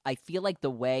I feel like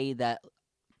the way that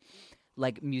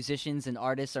like musicians and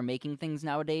artists are making things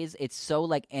nowadays, it's so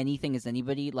like anything is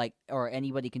anybody, like, or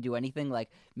anybody can do anything.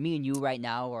 Like me and you right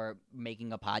now are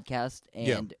making a podcast,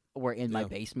 and we're in my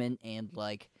basement, and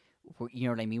like, you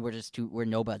know what I mean? We're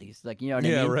nobodies, like, you know what I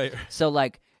mean? Yeah, right. So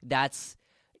like that's,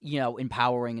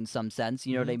 empowering in some sense,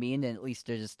 you know what I mean? And at least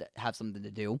to just have something to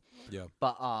do. Yeah.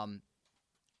 But I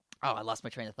lost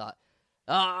my train of thought.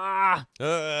 Talking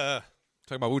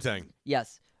about Wu-Tang.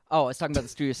 Yes. Oh, I was talking about the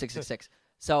Studio 666.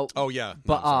 So. Oh yeah.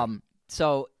 But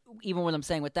so even what I'm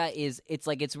saying with that is, it's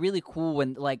like it's really cool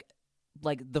when like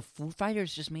the Foo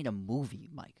Fighters just made a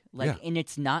movie, Mike. Like, and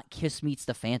it's not Kiss Meets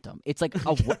the Phantom. It's like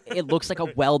it looks like a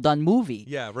well done movie.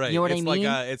 Yeah, right. You know what I mean?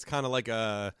 It's kind of like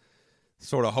a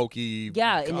sort of hokey,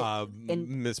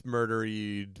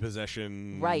 murdery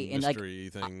possession, mystery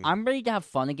thing. I'm ready to have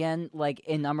fun again, like,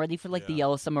 and I'm ready for like the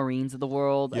Yellow Submarines of the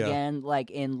world again, like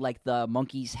in like the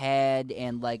Monkey's Head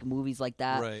and like movies like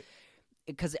that, right?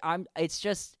 Because it's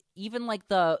just even like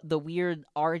the weird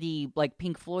arty like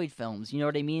Pink Floyd films, you know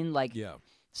what I mean? Like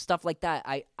stuff like that.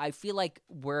 I feel like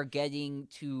we're getting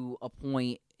to a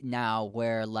point now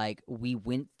where like we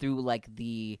went through like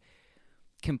the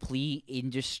complete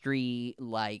industry,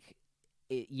 like,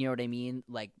 you know what I mean?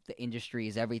 Like the industry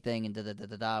is everything, and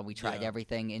we tried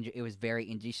everything, and it was very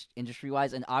industry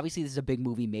wise. And obviously, this is a big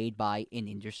movie made by an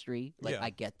industry. Like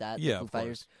I get that, the Foo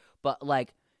Fighters, but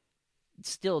like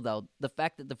still though, the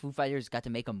fact that the Foo Fighters got to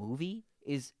make a movie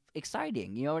is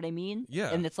exciting. You know what I mean?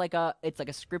 Yeah. And it's like a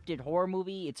scripted horror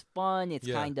movie. It's fun. It's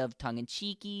kind of tongue in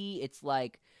cheeky. It's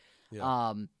like,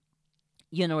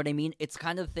 you know what I mean? It's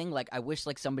kind of the thing, like, I wish,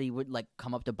 like, somebody would, like,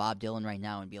 come up to Bob Dylan right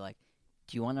now and be like,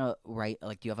 do you want to write,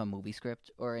 like, do you have a movie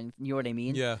script? Or, you know what I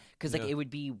mean? Yeah. Because, like, it would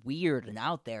be weird and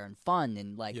out there and fun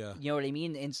and, like, you know what I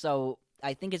mean? And so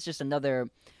I think it's just another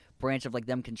branch of, like,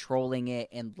 them controlling it.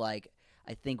 And, like,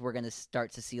 I think we're going to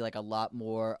start to see, like, a lot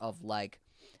more of, like,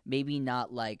 maybe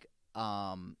not, like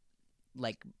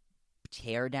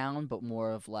tear down, but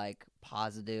more of like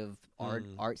positive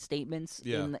art statements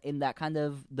in that kind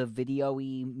of the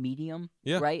video-y medium,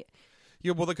 right?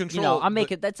 Yeah, well, the control. I'm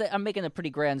making a pretty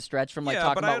grand stretch from like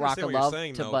talking about Rock of Love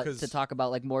to talk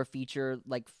about like more feature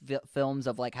like films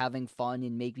of like having fun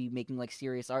and maybe making like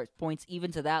serious art points.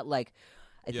 Even to that, like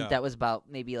I think that was about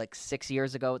maybe like 6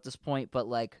 years ago at this point, but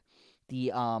like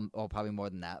the probably more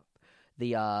than that.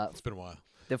 It's been a while.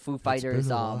 The Foo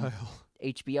Fighters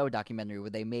HBO documentary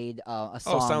where they made a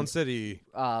song. Oh, Sound City.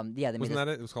 Wasn't that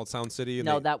it? It was called Sound City. And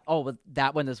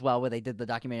that one as well, where they did the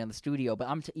documentary on the studio. But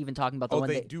I'm even talking about the one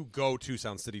they do go to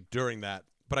Sound City during that.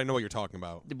 But I know what you're talking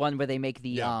about. The one where they make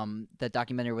the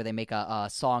documentary where they make a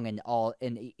song in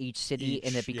each city,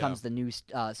 and it becomes the new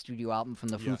studio album from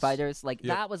the Foo Fighters. Like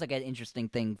that was like an interesting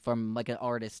thing from like an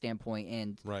artist standpoint,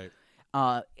 and right.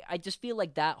 I just feel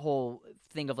like that whole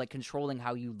thing of like controlling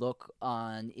how you look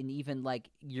on, and even like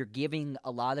you're giving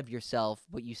a lot of yourself,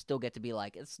 but you still get to be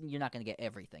like, you're not going to get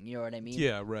everything. You know what I mean?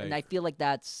 Yeah, right. And I feel like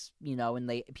that's,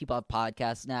 and people have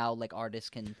podcasts now, like artists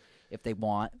can, if they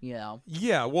want,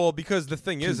 Yeah, well, because the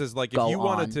thing is like go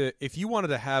if you wanted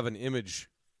to have an image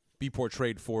be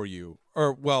portrayed for you,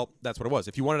 or well, that's what it was.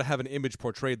 If you wanted to have an image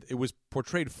portrayed, it was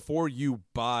portrayed for you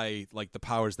by like the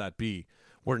powers that be.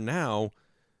 Where now,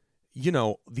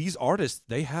 these artists,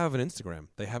 they have an Instagram,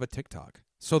 they have a TikTok,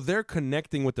 so they're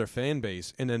connecting with their fan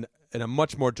base in a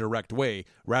much more direct way,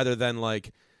 rather than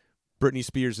like Britney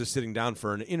Spears is sitting down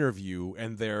for an interview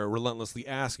and they're relentlessly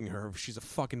asking her if she's a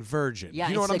fucking virgin. Yeah,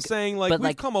 you know what I'm saying? Like,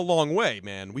 we've come a long way,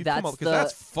 man. We've come because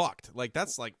that's fucked. Like,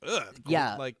 that's like, ugh.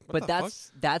 Yeah, like, but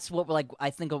that's what we're like.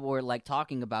 I think what we're like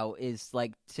talking about is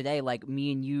like today, like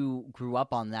me and you grew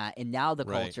up on that, and now the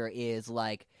culture is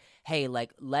like, hey,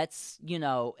 like let's,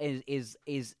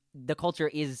 is the culture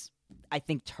is, I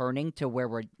think, turning to where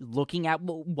we're looking at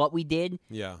what we did.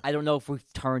 Yeah, I don't know if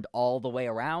we've turned all the way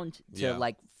around to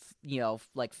like.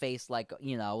 Like face, like,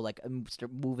 like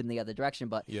move in the other direction.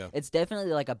 But it's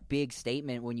definitely like a big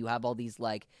statement when you have all these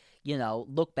like,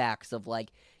 look backs of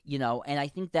like, and I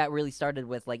think that really started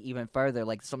with like even further,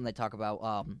 like something they talk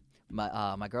about,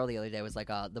 my girl the other day was like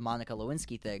the Monica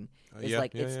Lewinsky thing.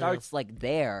 It's it starts like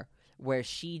there where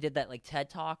she did that like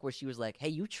TED talk where she was like, hey,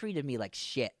 you treated me like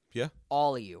shit. Yeah.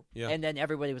 All of you. Yeah. And then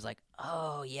everybody was like,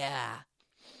 oh yeah.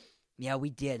 Yeah, we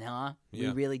did, huh? Yeah.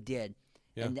 We really did.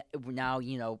 Yeah. And now,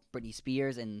 Britney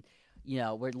Spears, and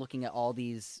we're looking at all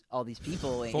these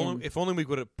people. If only we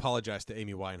could apologize to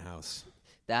Amy Winehouse.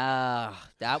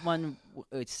 That one.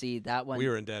 Let's see, that one. We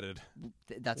were indebted.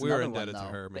 We were indebted to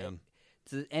her, man.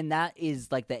 And that is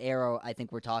like the era I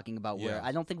think we're talking about. Where Yeah.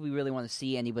 I don't think we really want to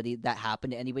see anybody that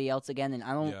happen to anybody else again. And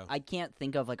I can't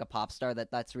think of like a pop star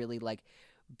that's really like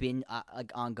been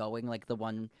like ongoing. Like the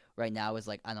one right now is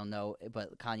like, I don't know,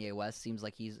 but Kanye West seems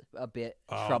like he's a bit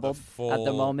troubled at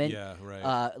the moment. Yeah,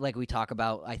 right. Like we talk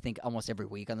about, I think almost every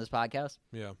week on this podcast.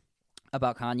 Yeah.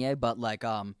 About Kanye, but like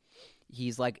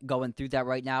he's like going through that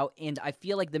right now, and I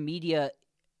feel like the media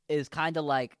is kind of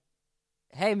like,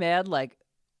 hey man, like,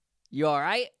 you all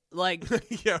right? Like,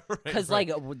 yeah, right. Because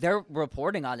like they're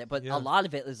reporting on it, but a lot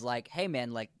of it is like, hey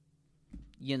man, like,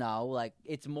 like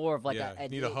it's more of like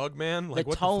need a hug, man. Like,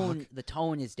 the tone. The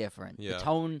tone is different. Yeah. The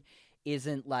tone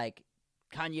isn't like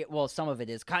Kanye. Well, some of it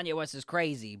is Kanye West is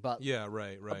crazy, but yeah,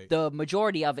 right. The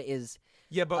majority of it is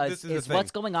but this is the thing.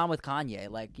 What's going on with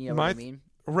Kanye. Like, what I mean?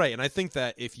 Right, and I think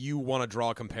that if you want to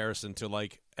draw a comparison to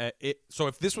like so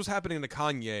if this was happening to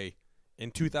Kanye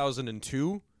in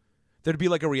 2002, there'd be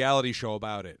like a reality show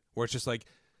about it where it's just like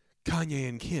Kanye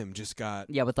and Kim just got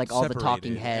with like all the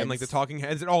talking heads and like the talking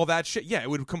heads and all that shit. Yeah, it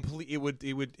would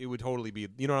totally be.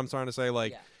 You know what I'm trying to say?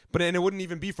 Like, but it wouldn't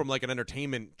even be from like an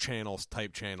entertainment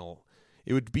type channel.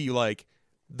 It would be like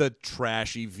the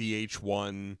trashy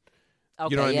VH1. Okay,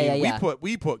 you know what I mean? Yeah.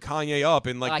 We put Kanye up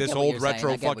in like this old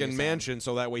retro fucking mansion saying.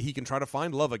 so that way he can try to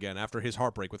find love again after his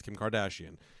heartbreak with Kim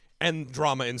Kardashian. And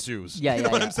drama ensues. Yeah, you know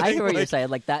what I'm saying? I hear what you're saying.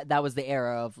 Like that was the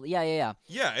era of Yeah,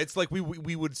 it's like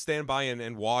we would stand by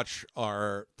and watch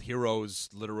our heroes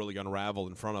literally unravel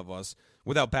in front of us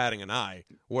without batting an eye.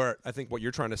 Where I think what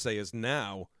you're trying to say is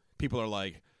now people are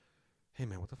like, hey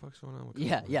man, what the fuck's going on with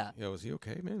Kanye? Yeah. Yo, is he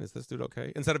okay, man? Is this dude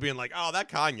okay? Instead of being like, oh, that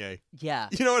Kanye. Yeah.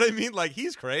 You know what I mean? Like,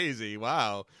 he's crazy.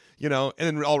 Wow. And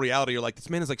in all reality, you're like, this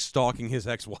man is like stalking his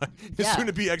ex-wife, his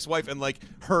soon-to-be ex-wife, and like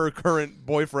her current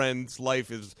boyfriend's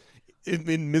life is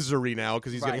in misery now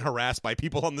because he's getting harassed by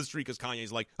people on the street because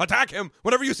Kanye's like, attack him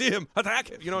whenever you see him, attack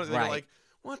him. You know, they're like,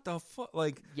 what the fuck?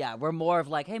 Like, yeah, we're more of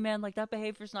like, hey man, like that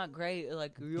behavior's not great.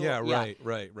 Like,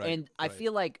 right. And I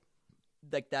feel like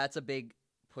that's a big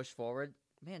push forward.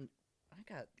 Man,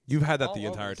 you've had that the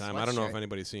entire time. I don't know if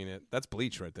anybody's seen it. That's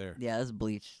bleach right there. Yeah, that's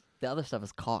bleach. The other stuff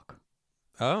is caulk.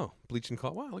 Oh, bleach and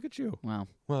caulk. Wow, look at you. Wow.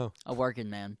 A working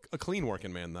man. A clean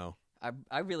working man, though.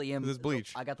 I really am. This is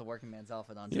bleach. I got the working man's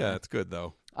outfit on. Yeah, it's good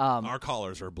though. Our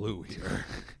collars are blue here.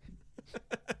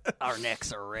 Our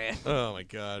necks are red. Oh my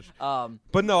gosh.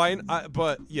 But no,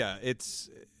 but yeah, it's.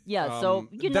 Yeah, so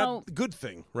that good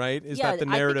thing, right? Is that the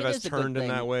narrative has turned in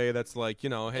that way? That's like, hey,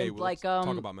 let's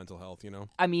talk about mental health.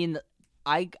 I mean,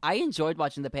 I enjoyed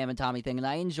watching the Pam and Tommy thing, and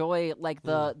I enjoy like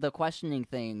the questioning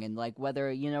thing, and like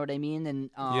whether you know what I mean. And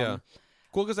yeah,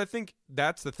 cool, because I think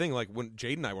that's the thing. Like when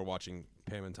Jade and I were watching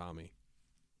Pam and Tommy,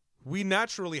 we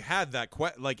naturally had that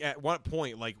like at what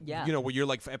point, like where you're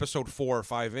like episode 4 or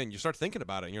 5 in, you start thinking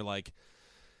about it, and you're like,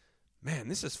 man,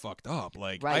 this is fucked up.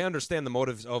 Like, Right. I understand the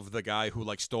motives of the guy who,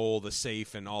 like, stole the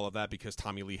safe and all of that because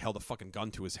Tommy Lee held a fucking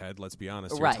gun to his head, let's be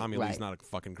honest here. Right, Tommy right. Lee's not a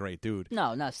fucking great dude.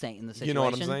 No, not saying the situation. You know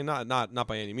what I'm saying? Not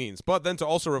by any means. But then to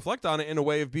also reflect on it in a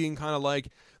way of being kind of like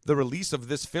the release of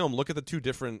this film, look at the two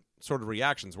different sort of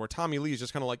reactions where Tommy Lee is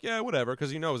just kind of like, yeah, whatever, because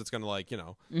he knows it's going to, like, you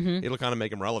know, it'll kind of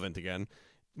make him relevant again.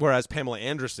 Whereas Pamela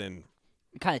Anderson,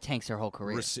 It kind of tanks her whole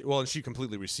career. and she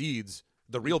completely recedes.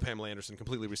 The real Pamela Anderson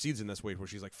completely recedes in this way where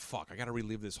she's like, fuck, I got to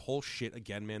relive this whole shit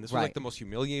again, man. This was like Right. the most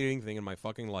humiliating thing in my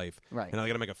fucking life. Right. And I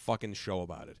got to make a fucking show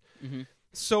about it. Mhm.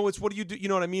 So it's what do? You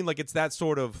know what I mean? Like, it's that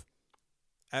sort of,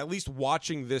 at least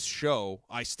watching this show,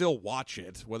 I still watch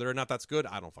it. Whether or not that's good,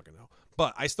 I don't fucking know.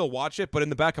 But I still watch it. But in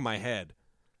the back of my head,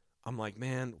 I'm like,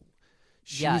 man,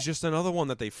 she Yeah. was just another one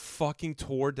that they fucking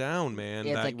tore down, man.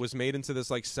 Yeah, it's that like- was made into this,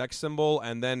 like, sex symbol.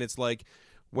 And then it's like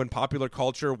when popular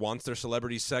culture wants their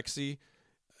celebrity sexy,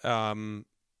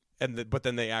 but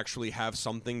then they actually have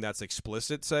something that's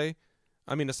explicit, say.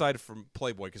 I mean, aside from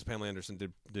Playboy, because Pamela Anderson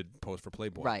did pose for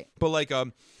Playboy. Right. But, like,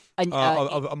 And,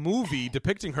 a movie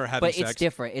depicting her having but sex. it's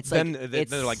different. It's Then like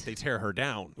they're like they tear her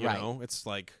down. You Right. know, it's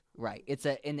like right. It's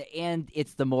and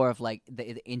it's the more of like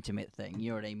the intimate thing. You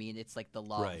know what I mean? It's like the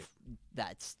love. Right.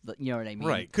 That's the, you know what I mean?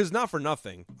 right because not for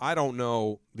nothing. I don't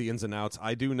know the ins and outs.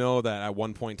 I do know that at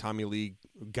one point Tommy Lee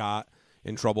got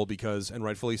in trouble because, and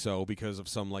rightfully so, because of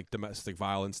some like domestic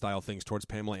violence style things towards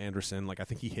Pamela Anderson. Like I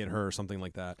think he hit her or something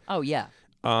like that. Oh yeah.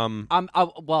 Um. I'm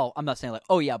not saying like,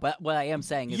 oh yeah, but what I am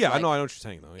saying is Yeah, like, I know what you're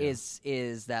saying though. Yeah.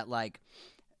 is that like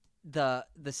the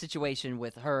situation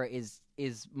with her is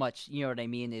much, you know what I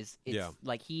mean, is it's Yeah.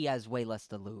 like he has way less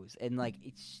to lose, and like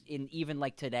it's in even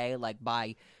like today, like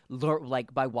by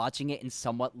watching it and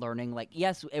somewhat learning, like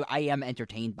yes, I am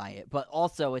entertained by it, but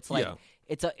also it's like Yeah.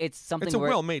 it's something It's a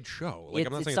where well-made show. Like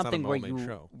I'm not it's saying it's not a something where well-made you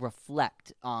show.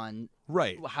 reflect on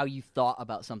Right. how you thought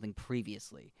about something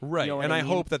previously, Right, you know what and I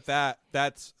mean? hope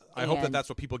that's I hope that And- that's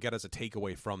what people get as a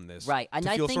takeaway from this. Right, and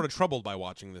to I feel think- sort of troubled by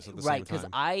watching this at the right, same because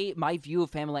time. my view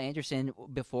of Pamela Anderson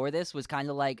before this was kind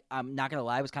of like, I'm not gonna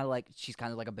lie, it was kind of like she's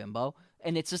kind of like a bimbo,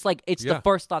 and it's just like it's Yeah. the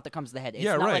first thought that comes to the head. It's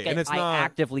Yeah, not right, like and it's I not-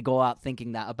 actively go out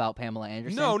thinking that about Pamela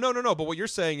Anderson. No. But what you're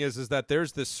saying is that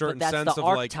there's this but certain that's sense the of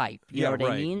like, archetype. You yeah, know what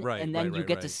right, I mean? right, and then right, you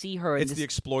get right. to see her. In It's this, the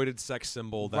exploited sex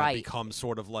symbol that Right. becomes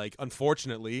sort of like,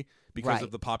 unfortunately, because Right.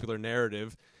 of the popular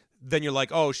narrative. Then you're like,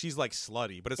 oh, she's like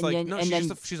slutty, but it's like, then- no, and then-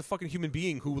 she's a fucking human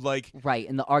being who like, right,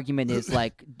 and the argument is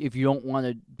like, if you don't want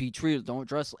to be treated, don't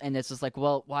dress. And it's just like,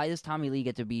 well, why does Tommy Lee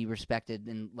get to be respected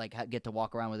and like get to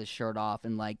walk around with his shirt off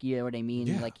and like, you know what I mean?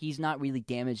 Yeah. Like he's not really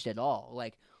damaged at all.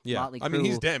 Like yeah, Motley I mean,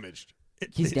 he's Crue- damaged.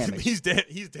 He's damaged.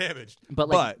 he's damaged, But,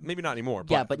 like- but maybe not anymore.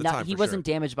 yeah, at but the not, time, he for wasn't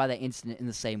sure. damaged by that incident in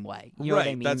the same way. You know right.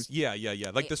 what I mean? That's yeah.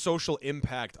 Like the social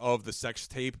impact of the sex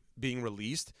tape being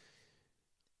released.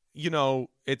 You know,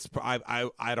 it's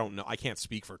I don't know. I can't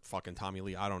speak for fucking Tommy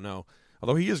Lee. I don't know.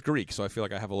 Although he is Greek, so I feel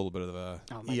like I have a little bit of a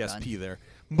Oh my ESP there.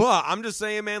 But I'm just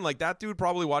saying, man, like that dude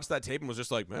probably watched that tape and was just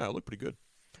like, man, I look pretty good.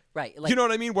 right. Like, You know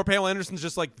what I mean? Where Pamela Anderson's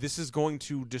just like, this is going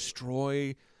to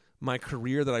destroy my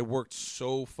career that I worked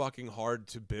so fucking hard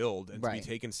to build and to Right. be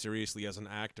taken seriously as an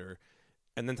actor.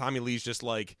 And then Tommy Lee's just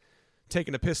like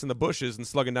taking a piss in the bushes and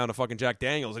slugging down a fucking Jack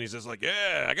Daniels, and he's just like,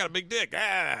 yeah, I got a big dick,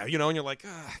 you know, and you're like,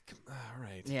 all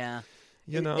right, yeah.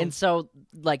 you know, And so,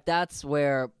 like, that's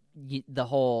where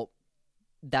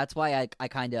that's why I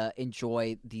kind of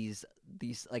enjoy these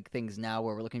like things now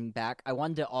where we're looking back. I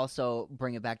wanted to also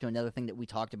bring it back to another thing that we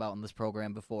talked about on this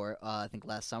program before, I think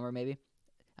last summer maybe.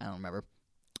 I don't remember.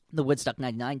 The Woodstock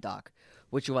 99 doc,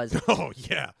 which was oh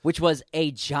yeah,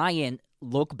 a giant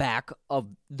look back of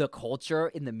the culture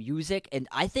in the music, and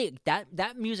I think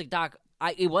that music doc,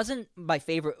 it wasn't my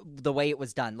favorite the way it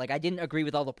was done. Like I didn't agree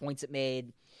with all the points it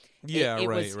made. yeah, it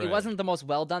right. It wasn't the most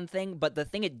well done thing, but the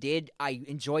thing it did, I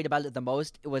enjoyed about it the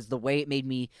most. It was the way it made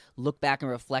me look back and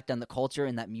reflect on the culture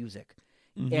and that music,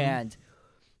 Mm-hmm. and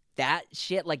that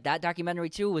shit, like that documentary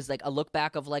too, was like a look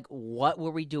back of like what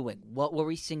were we doing, what were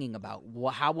we singing about,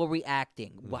 how were we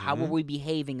acting, how were we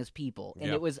behaving as people, and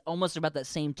Yep. it was almost about that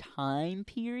same time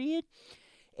period,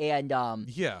 and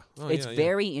yeah, oh, it's yeah, yeah.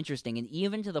 very interesting, and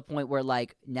even to the point where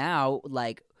like now,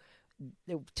 like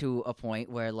to a point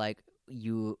where like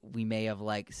we may have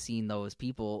like seen those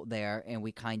people there, and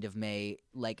we kind of may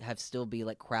like have still be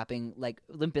like crapping. Like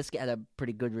Limp Bizkit had a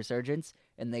pretty good resurgence,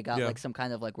 and they got Yeah. like some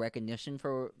kind of like recognition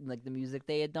for like the music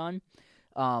they had done.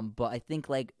 But I think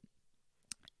like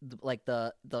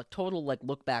the total like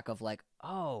look back of like,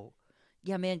 oh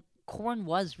yeah, man, Korn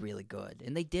was really good,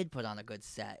 and they did put on a good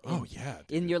set. Oh And, yeah,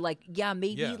 dude. and you're like, yeah,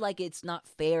 maybe Yeah. like it's not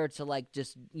fair to like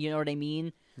just, you know what I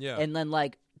mean? yeah, And then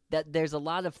like that there's a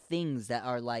lot of things that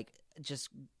are like just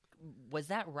was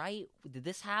that right? Did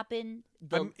this happen?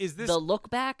 Is this the look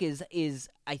back? Is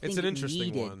I think it's an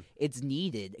interesting needed. one. It's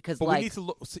needed because But like we need to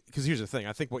look, because here's the thing.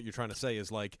 I think what you're trying to say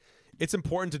is like it's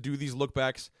important to do these look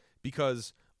backs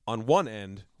because on one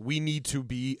end we need to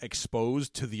be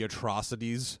exposed to the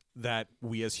atrocities that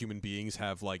we as human beings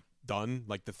have like done,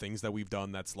 like the things that we've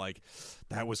done that's like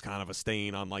that was kind of a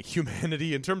stain on like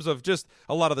humanity in terms of just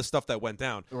a lot of the stuff that went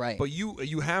down. Right. But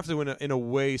you have to in a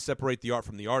way separate the art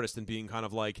from the artist and being kind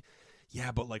of like,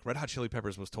 yeah, but like Red Hot Chili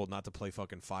Peppers was told not to play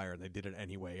fucking fire, and they did it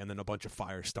anyway, and then a bunch of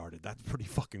fires started. That's pretty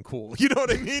fucking cool. You know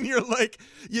what I mean? You're like,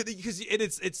 yeah, because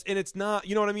it's not.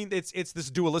 You know what I mean? It's this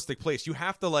dualistic place. You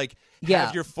have to like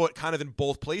have your foot kind of in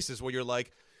both places where you're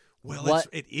like, well,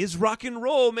 it is rock and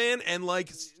roll, man, and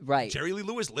like, right. Jerry Lee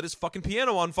Lewis lit his fucking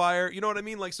piano on fire. You know what I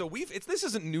mean? Like, so this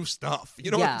isn't new stuff.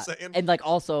 You know what I'm saying? And like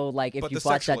also like if you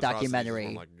watch that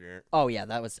documentary, like, oh yeah,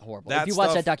 that was horrible. That if you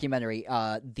watch that documentary,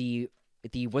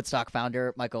 the Woodstock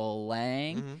founder, Michael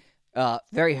Lang,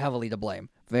 very heavily to blame.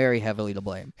 Very heavily to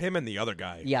blame. Him and the other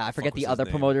guy. Yeah, I forget the other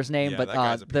promoter's name, yeah,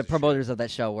 but the promoters of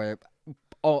that show were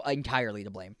entirely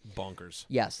to blame. Bonkers.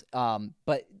 Yes.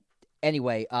 But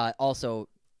anyway, also,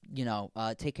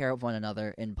 take care of one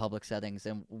another in public settings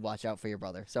and watch out for your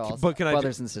brother. So also,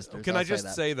 brothers and sisters. Can I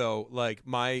just say though, like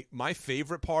my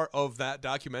favorite part of that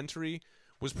documentary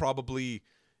was probably.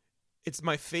 It's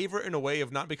my favorite in a way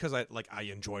of not because I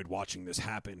enjoyed watching this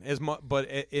happen as much, but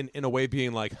in a way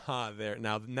being like, there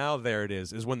now there it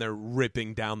is when they're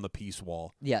ripping down the peace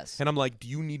wall. Yes, and I'm like, do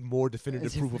you need more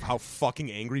definitive proof of how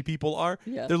fucking angry people are?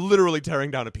 Yeah. They're literally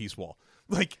tearing down a peace wall,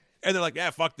 like, and they're like,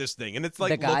 yeah, fuck this thing, and it's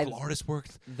like local artist work.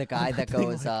 The guy that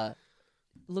goes,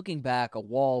 looking back, a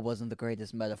wall wasn't the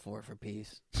greatest metaphor for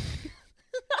peace.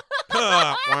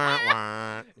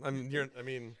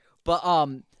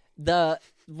 But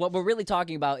what we're really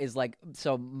talking about is like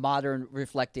modern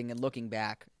reflecting and looking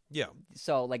back. Yeah.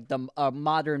 So like the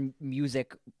modern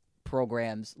music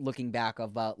programs looking back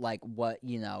about like what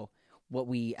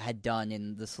we had done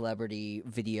in the celebrity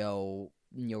video,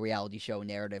 reality show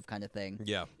narrative kind of thing.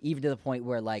 Yeah. Even to the point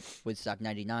where like Woodstock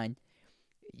 '99,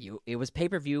 it was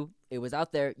pay-per-view. It was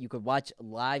out there. You could watch a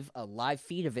live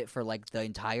feed of it for like the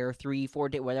entire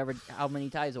 3-4 days, whatever, how many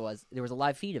times it was. There was a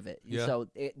live feed of it. Yeah. So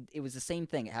it was the same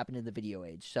thing. It happened in the video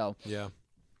age. So yeah,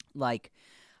 like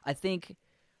I think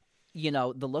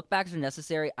the look backs are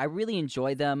necessary. I really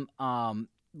enjoy them.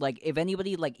 Like if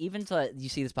anybody like even to you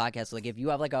see this podcast, like if you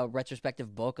have like a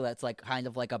retrospective book that's like kind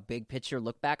of like a big picture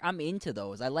look back, I'm into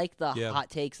those. I like the hot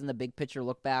takes and the big picture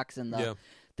look backs and the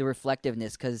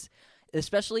reflectiveness because.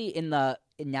 Especially in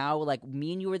now, like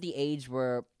me and you are the age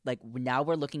where like now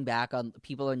we're looking back on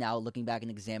people are now looking back and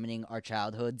examining our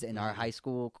childhoods and our high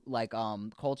school like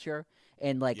culture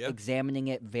and like examining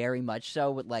it very much so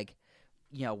with like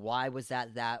why was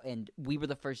that and we were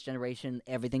the first generation.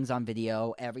 Everything's on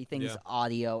video, everything's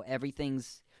audio,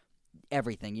 everything's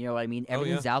everything. You know what I mean?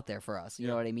 Everything's out there for us. You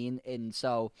know what I mean? And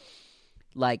so.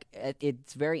 Like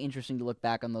it's very interesting to look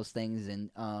back on those things,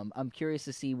 and I'm curious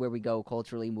to see where we go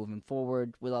culturally moving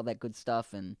forward with all that good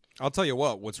stuff. And I'll tell you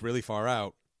what's really far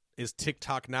out is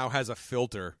TikTok now has a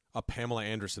filter, a Pamela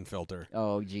Anderson filter.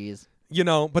 Oh, geez.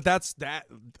 But that's that.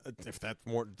 If that's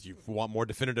more, you want more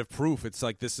definitive proof. It's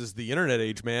like this is the internet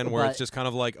age, man, where it's just kind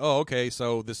of like, oh, okay,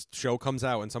 so this show comes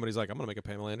out and somebody's like, I'm gonna make a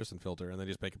Pamela Anderson filter, and they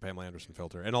just make a Pamela Anderson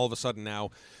filter, and all of a sudden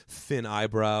now, thin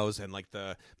eyebrows and like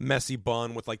the messy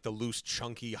bun with like the loose,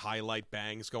 chunky highlight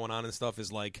bangs going on and stuff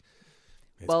is like.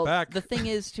 It's back. The thing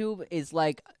is too is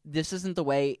like this isn't the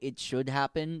way it should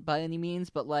happen by any means,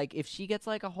 but like if she gets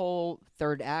like a whole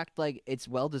third act, like it's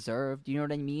well deserved. You know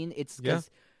what I mean? It's because.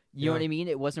 You know what I mean?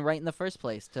 It wasn't right in the first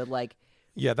place to like.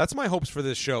 Yeah, that's my hopes for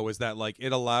this show is that like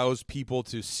it allows people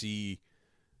to see,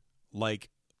 like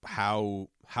how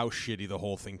shitty the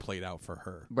whole thing played out for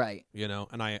her. Right.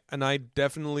 And I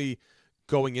definitely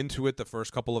going into it the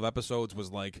first couple of episodes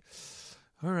was like,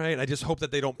 all right, I just hope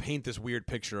that they don't paint this weird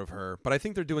picture of her. But I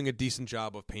think they're doing a decent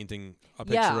job of painting a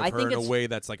picture of her in a way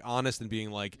that's like honest and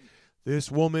being like.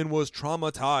 This woman was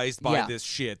traumatized by this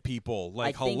shit, people.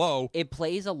 Like, hello. It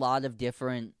plays a lot of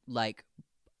different, like,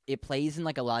 it plays in,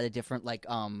 like, a lot of different, like,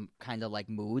 kind of, like,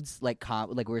 moods, like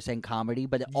we were saying comedy,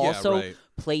 but it also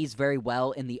plays very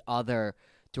well in the other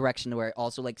direction where it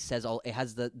also, like, says it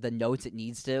has the notes it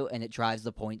needs to, and it drives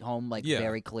the point home, like,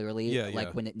 very clearly,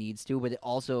 when it needs to, but it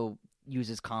also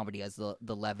uses comedy as the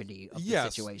levity of the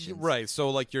situation. Right. So,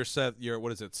 like, Seth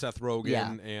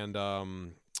Rogen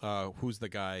and, who's the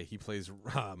guy? He plays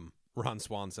Ron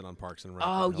Swanson on Parks and Rec.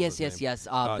 Oh, yes. Nick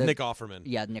Offerman.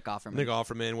 Yeah, Nick Offerman. Nick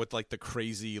Offerman with like the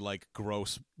crazy, like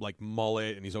gross, like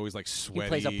mullet, and he's always like sweaty.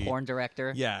 He plays a porn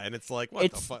director. Yeah, and it's like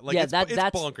what the fuck? Like, it's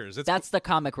bonkers. That's the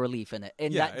comic relief in it,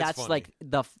 and that's funny. like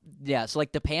so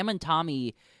like the Pam and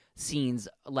Tommy scenes,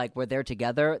 like where they're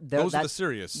together. Those are the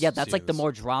serious. Yeah, that's scenes. like the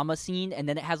more drama scene, and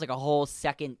then it has like a whole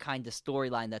second kind of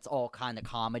storyline that's all kind of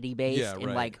comedy based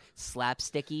and like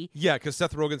slapsticky. Yeah, because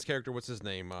Seth Rogen's character, what's his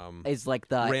name? Is like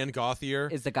the Rand Gauthier.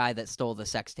 Is the guy that stole the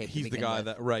sex tape. He's the guy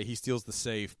that he steals the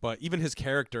safe. But even his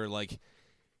character, like,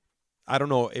 I don't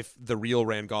know if the real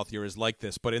Rand Gauthier is like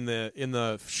this, but in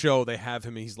the show they have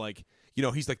him, and he's like, you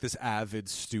know, he's like this avid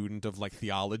student of like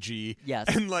theology.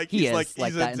 Yes, and like he's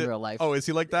like that in real life. Oh, is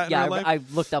he like that? Yeah, in real life? I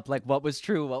looked up like what was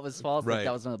true, what was false. Right. Like,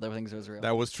 that was one of the things that was real.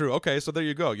 That was true. Okay, so there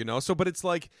you go. You know, so but it's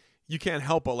like you can't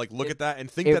help but like look at that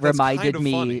and think it that's reminded kind of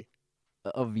me funny.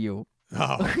 of you.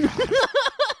 Oh,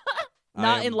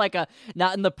 God.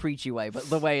 Not in the preachy way, but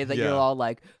the way that Yeah. you're all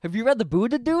like, have you read the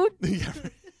Buddha, dude? Yeah,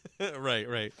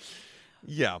 right.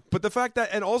 Yeah, but the fact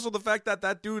that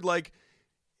that dude like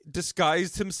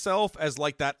disguised himself as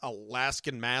like that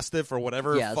Alaskan Mastiff or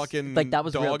whatever fucking like that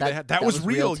was dog real. they had. That was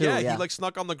real. Too, yeah, yeah, he like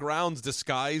snuck on the grounds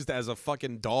disguised as a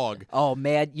fucking dog. Oh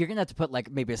man, you're gonna have to put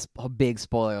like maybe a big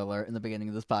spoiler alert in the beginning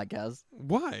of this podcast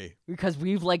Why? because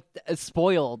we've like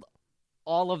spoiled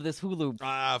all of this Hulu.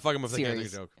 Fuck him if they can't make a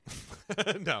series.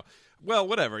 joke. No. Well,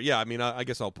 whatever. Yeah, I mean, I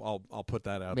guess I'll put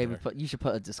that out Maybe there. you should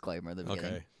put a disclaimer at the beginning.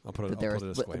 Okay, I'll put a That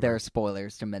disclaimer. there are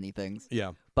spoilers to many things.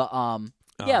 Yeah. But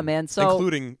yeah, man. So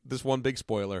including this one big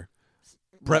spoiler: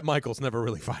 Bret Michaels never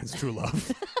really finds true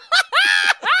love.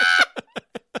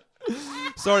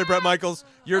 Sorry, Bret Michaels,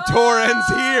 your tour ends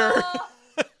here.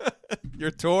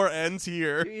 Your tour ends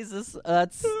here. Jesus,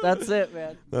 that's it,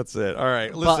 man. That's it. All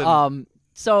right, listen. But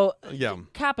so yeah,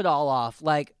 cap it all off.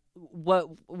 Like what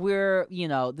we're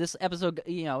this episode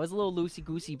is a little loosey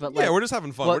goosey, but like, yeah, we're just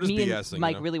having fun. what We're just me BSing. and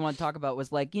Mike really want to talk about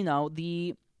was like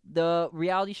the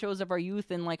reality shows of our youth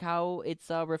and like how it's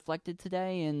reflected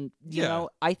today, and you know,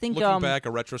 I think looking back,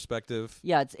 a retrospective.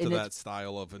 Yeah, to that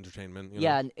style of entertainment.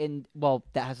 Yeah, and well,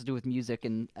 that has to do with music,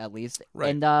 and at least, right,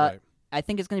 and right. I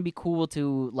think it's gonna be cool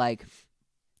to like,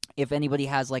 if anybody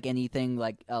has like anything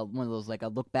like one of those like a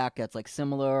look back that's like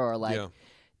similar or like,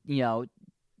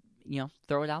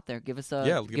 throw it out there. Give us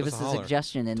a give us a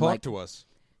suggestion and talk to us.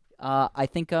 I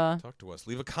think talk to us.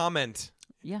 Leave a comment.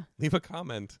 Yeah, leave a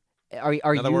comment. Are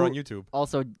now that we're on YouTube?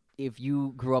 Also, if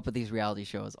you grew up with these reality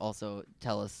shows, also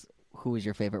tell us who is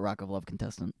your favorite Rock of Love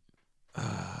contestant.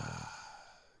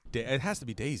 It has to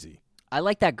be Daisy. I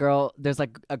like that girl. There's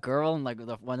like a girl in like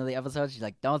one of the episodes. She's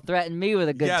like, "Don't threaten me with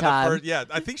a good time."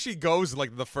 I think she goes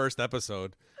like the first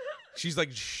episode. She's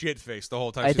like shit faced the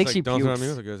whole time. I think like, she "Don't pukes. threaten me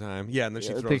with a good time." Yeah, and then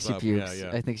she throws I think she up. pukes.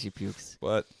 Yeah. I think she pukes.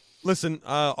 But listen,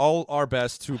 all our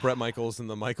best to Bret Michaels and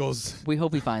the Michaels. We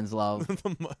hope he finds love.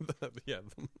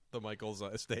 the Michaels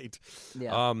estate.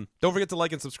 Yeah. Don't forget to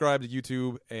like and subscribe to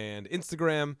YouTube and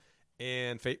Instagram,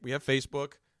 and we have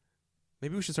Facebook.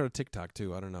 Maybe we should start a TikTok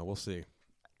too. I don't know. We'll see.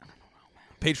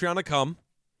 Patreon to come.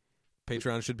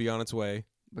 Patreon should be on its way.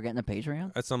 We're getting a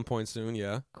Patreon at some point soon.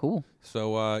 Yeah. Cool.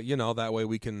 So that way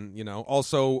we can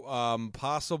also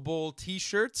possible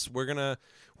T-shirts. We're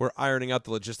ironing out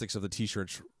the logistics of the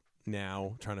T-shirts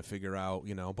now, trying to figure out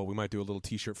but we might do a little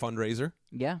T-shirt fundraiser.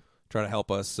 Yeah. Try to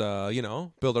help us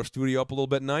build our studio up a little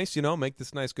bit nice. Make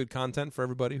this nice good content for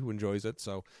everybody who enjoys it.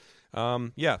 So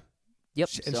yeah. Yep.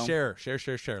 And share.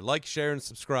 Like, share, and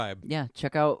subscribe. Yeah.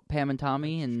 Check out Pam and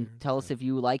Tommy and tell us if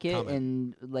you like it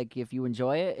and like if you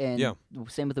enjoy it. And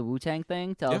same with the Wu-Tang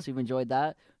thing. Tell us if you've enjoyed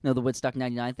that. The Woodstock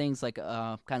 99 thing's like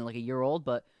kind of like a year old,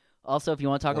 but also if you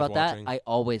want to talk about that, I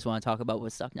always want to talk about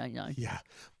Woodstock 99. Yeah.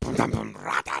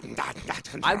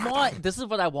 This is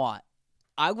what I want.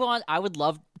 I would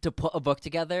love to put a book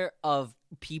together of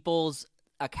people's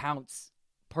accounts,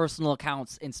 personal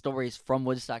accounts and stories from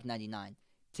Woodstock 99.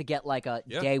 To get like a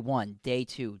day 1, day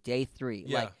 2, day 3.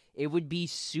 Yeah. Like it would be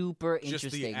super interesting.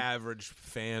 Just the average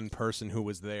fan person who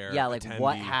was there. Yeah, like attendee.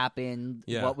 what happened,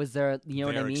 what was their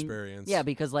what I mean? Experience. Yeah,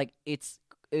 because like it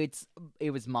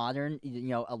was modern,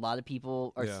 a lot of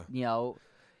people are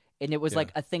and it was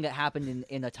like a thing that happened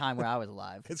in a time where I was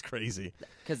alive. It's crazy.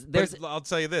 Because I'll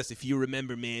tell you this: if you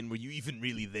remember, man, were you even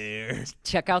really there?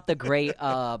 Check out the great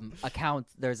account.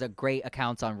 There's a great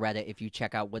accounts on Reddit. If you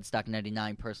check out Woodstock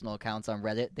 99 personal accounts on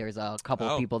Reddit, there's a couple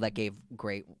of people that gave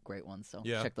great ones. So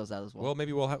check those out as well. Well,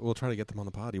 maybe we'll try to get them on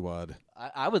the Potty Wad.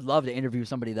 I would love to interview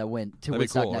somebody that went to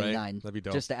Woodstock 99. Right? That'd be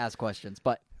dope. Just to ask questions,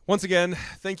 but. Once again,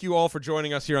 thank you all for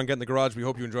joining us here on Get in the Garage. We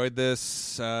hope you enjoyed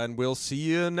this, and we'll see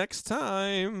you next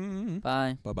time.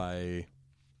 Bye. Bye-bye.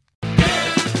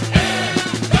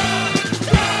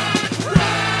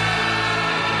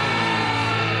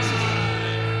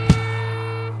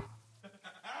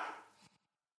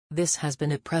 This has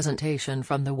been a presentation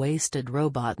from the Wasted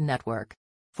Robot Network.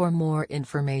 For more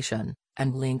information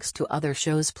and links to other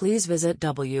shows, please visit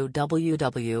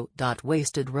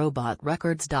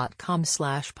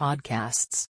www.wastedrobotrecords.com/podcasts.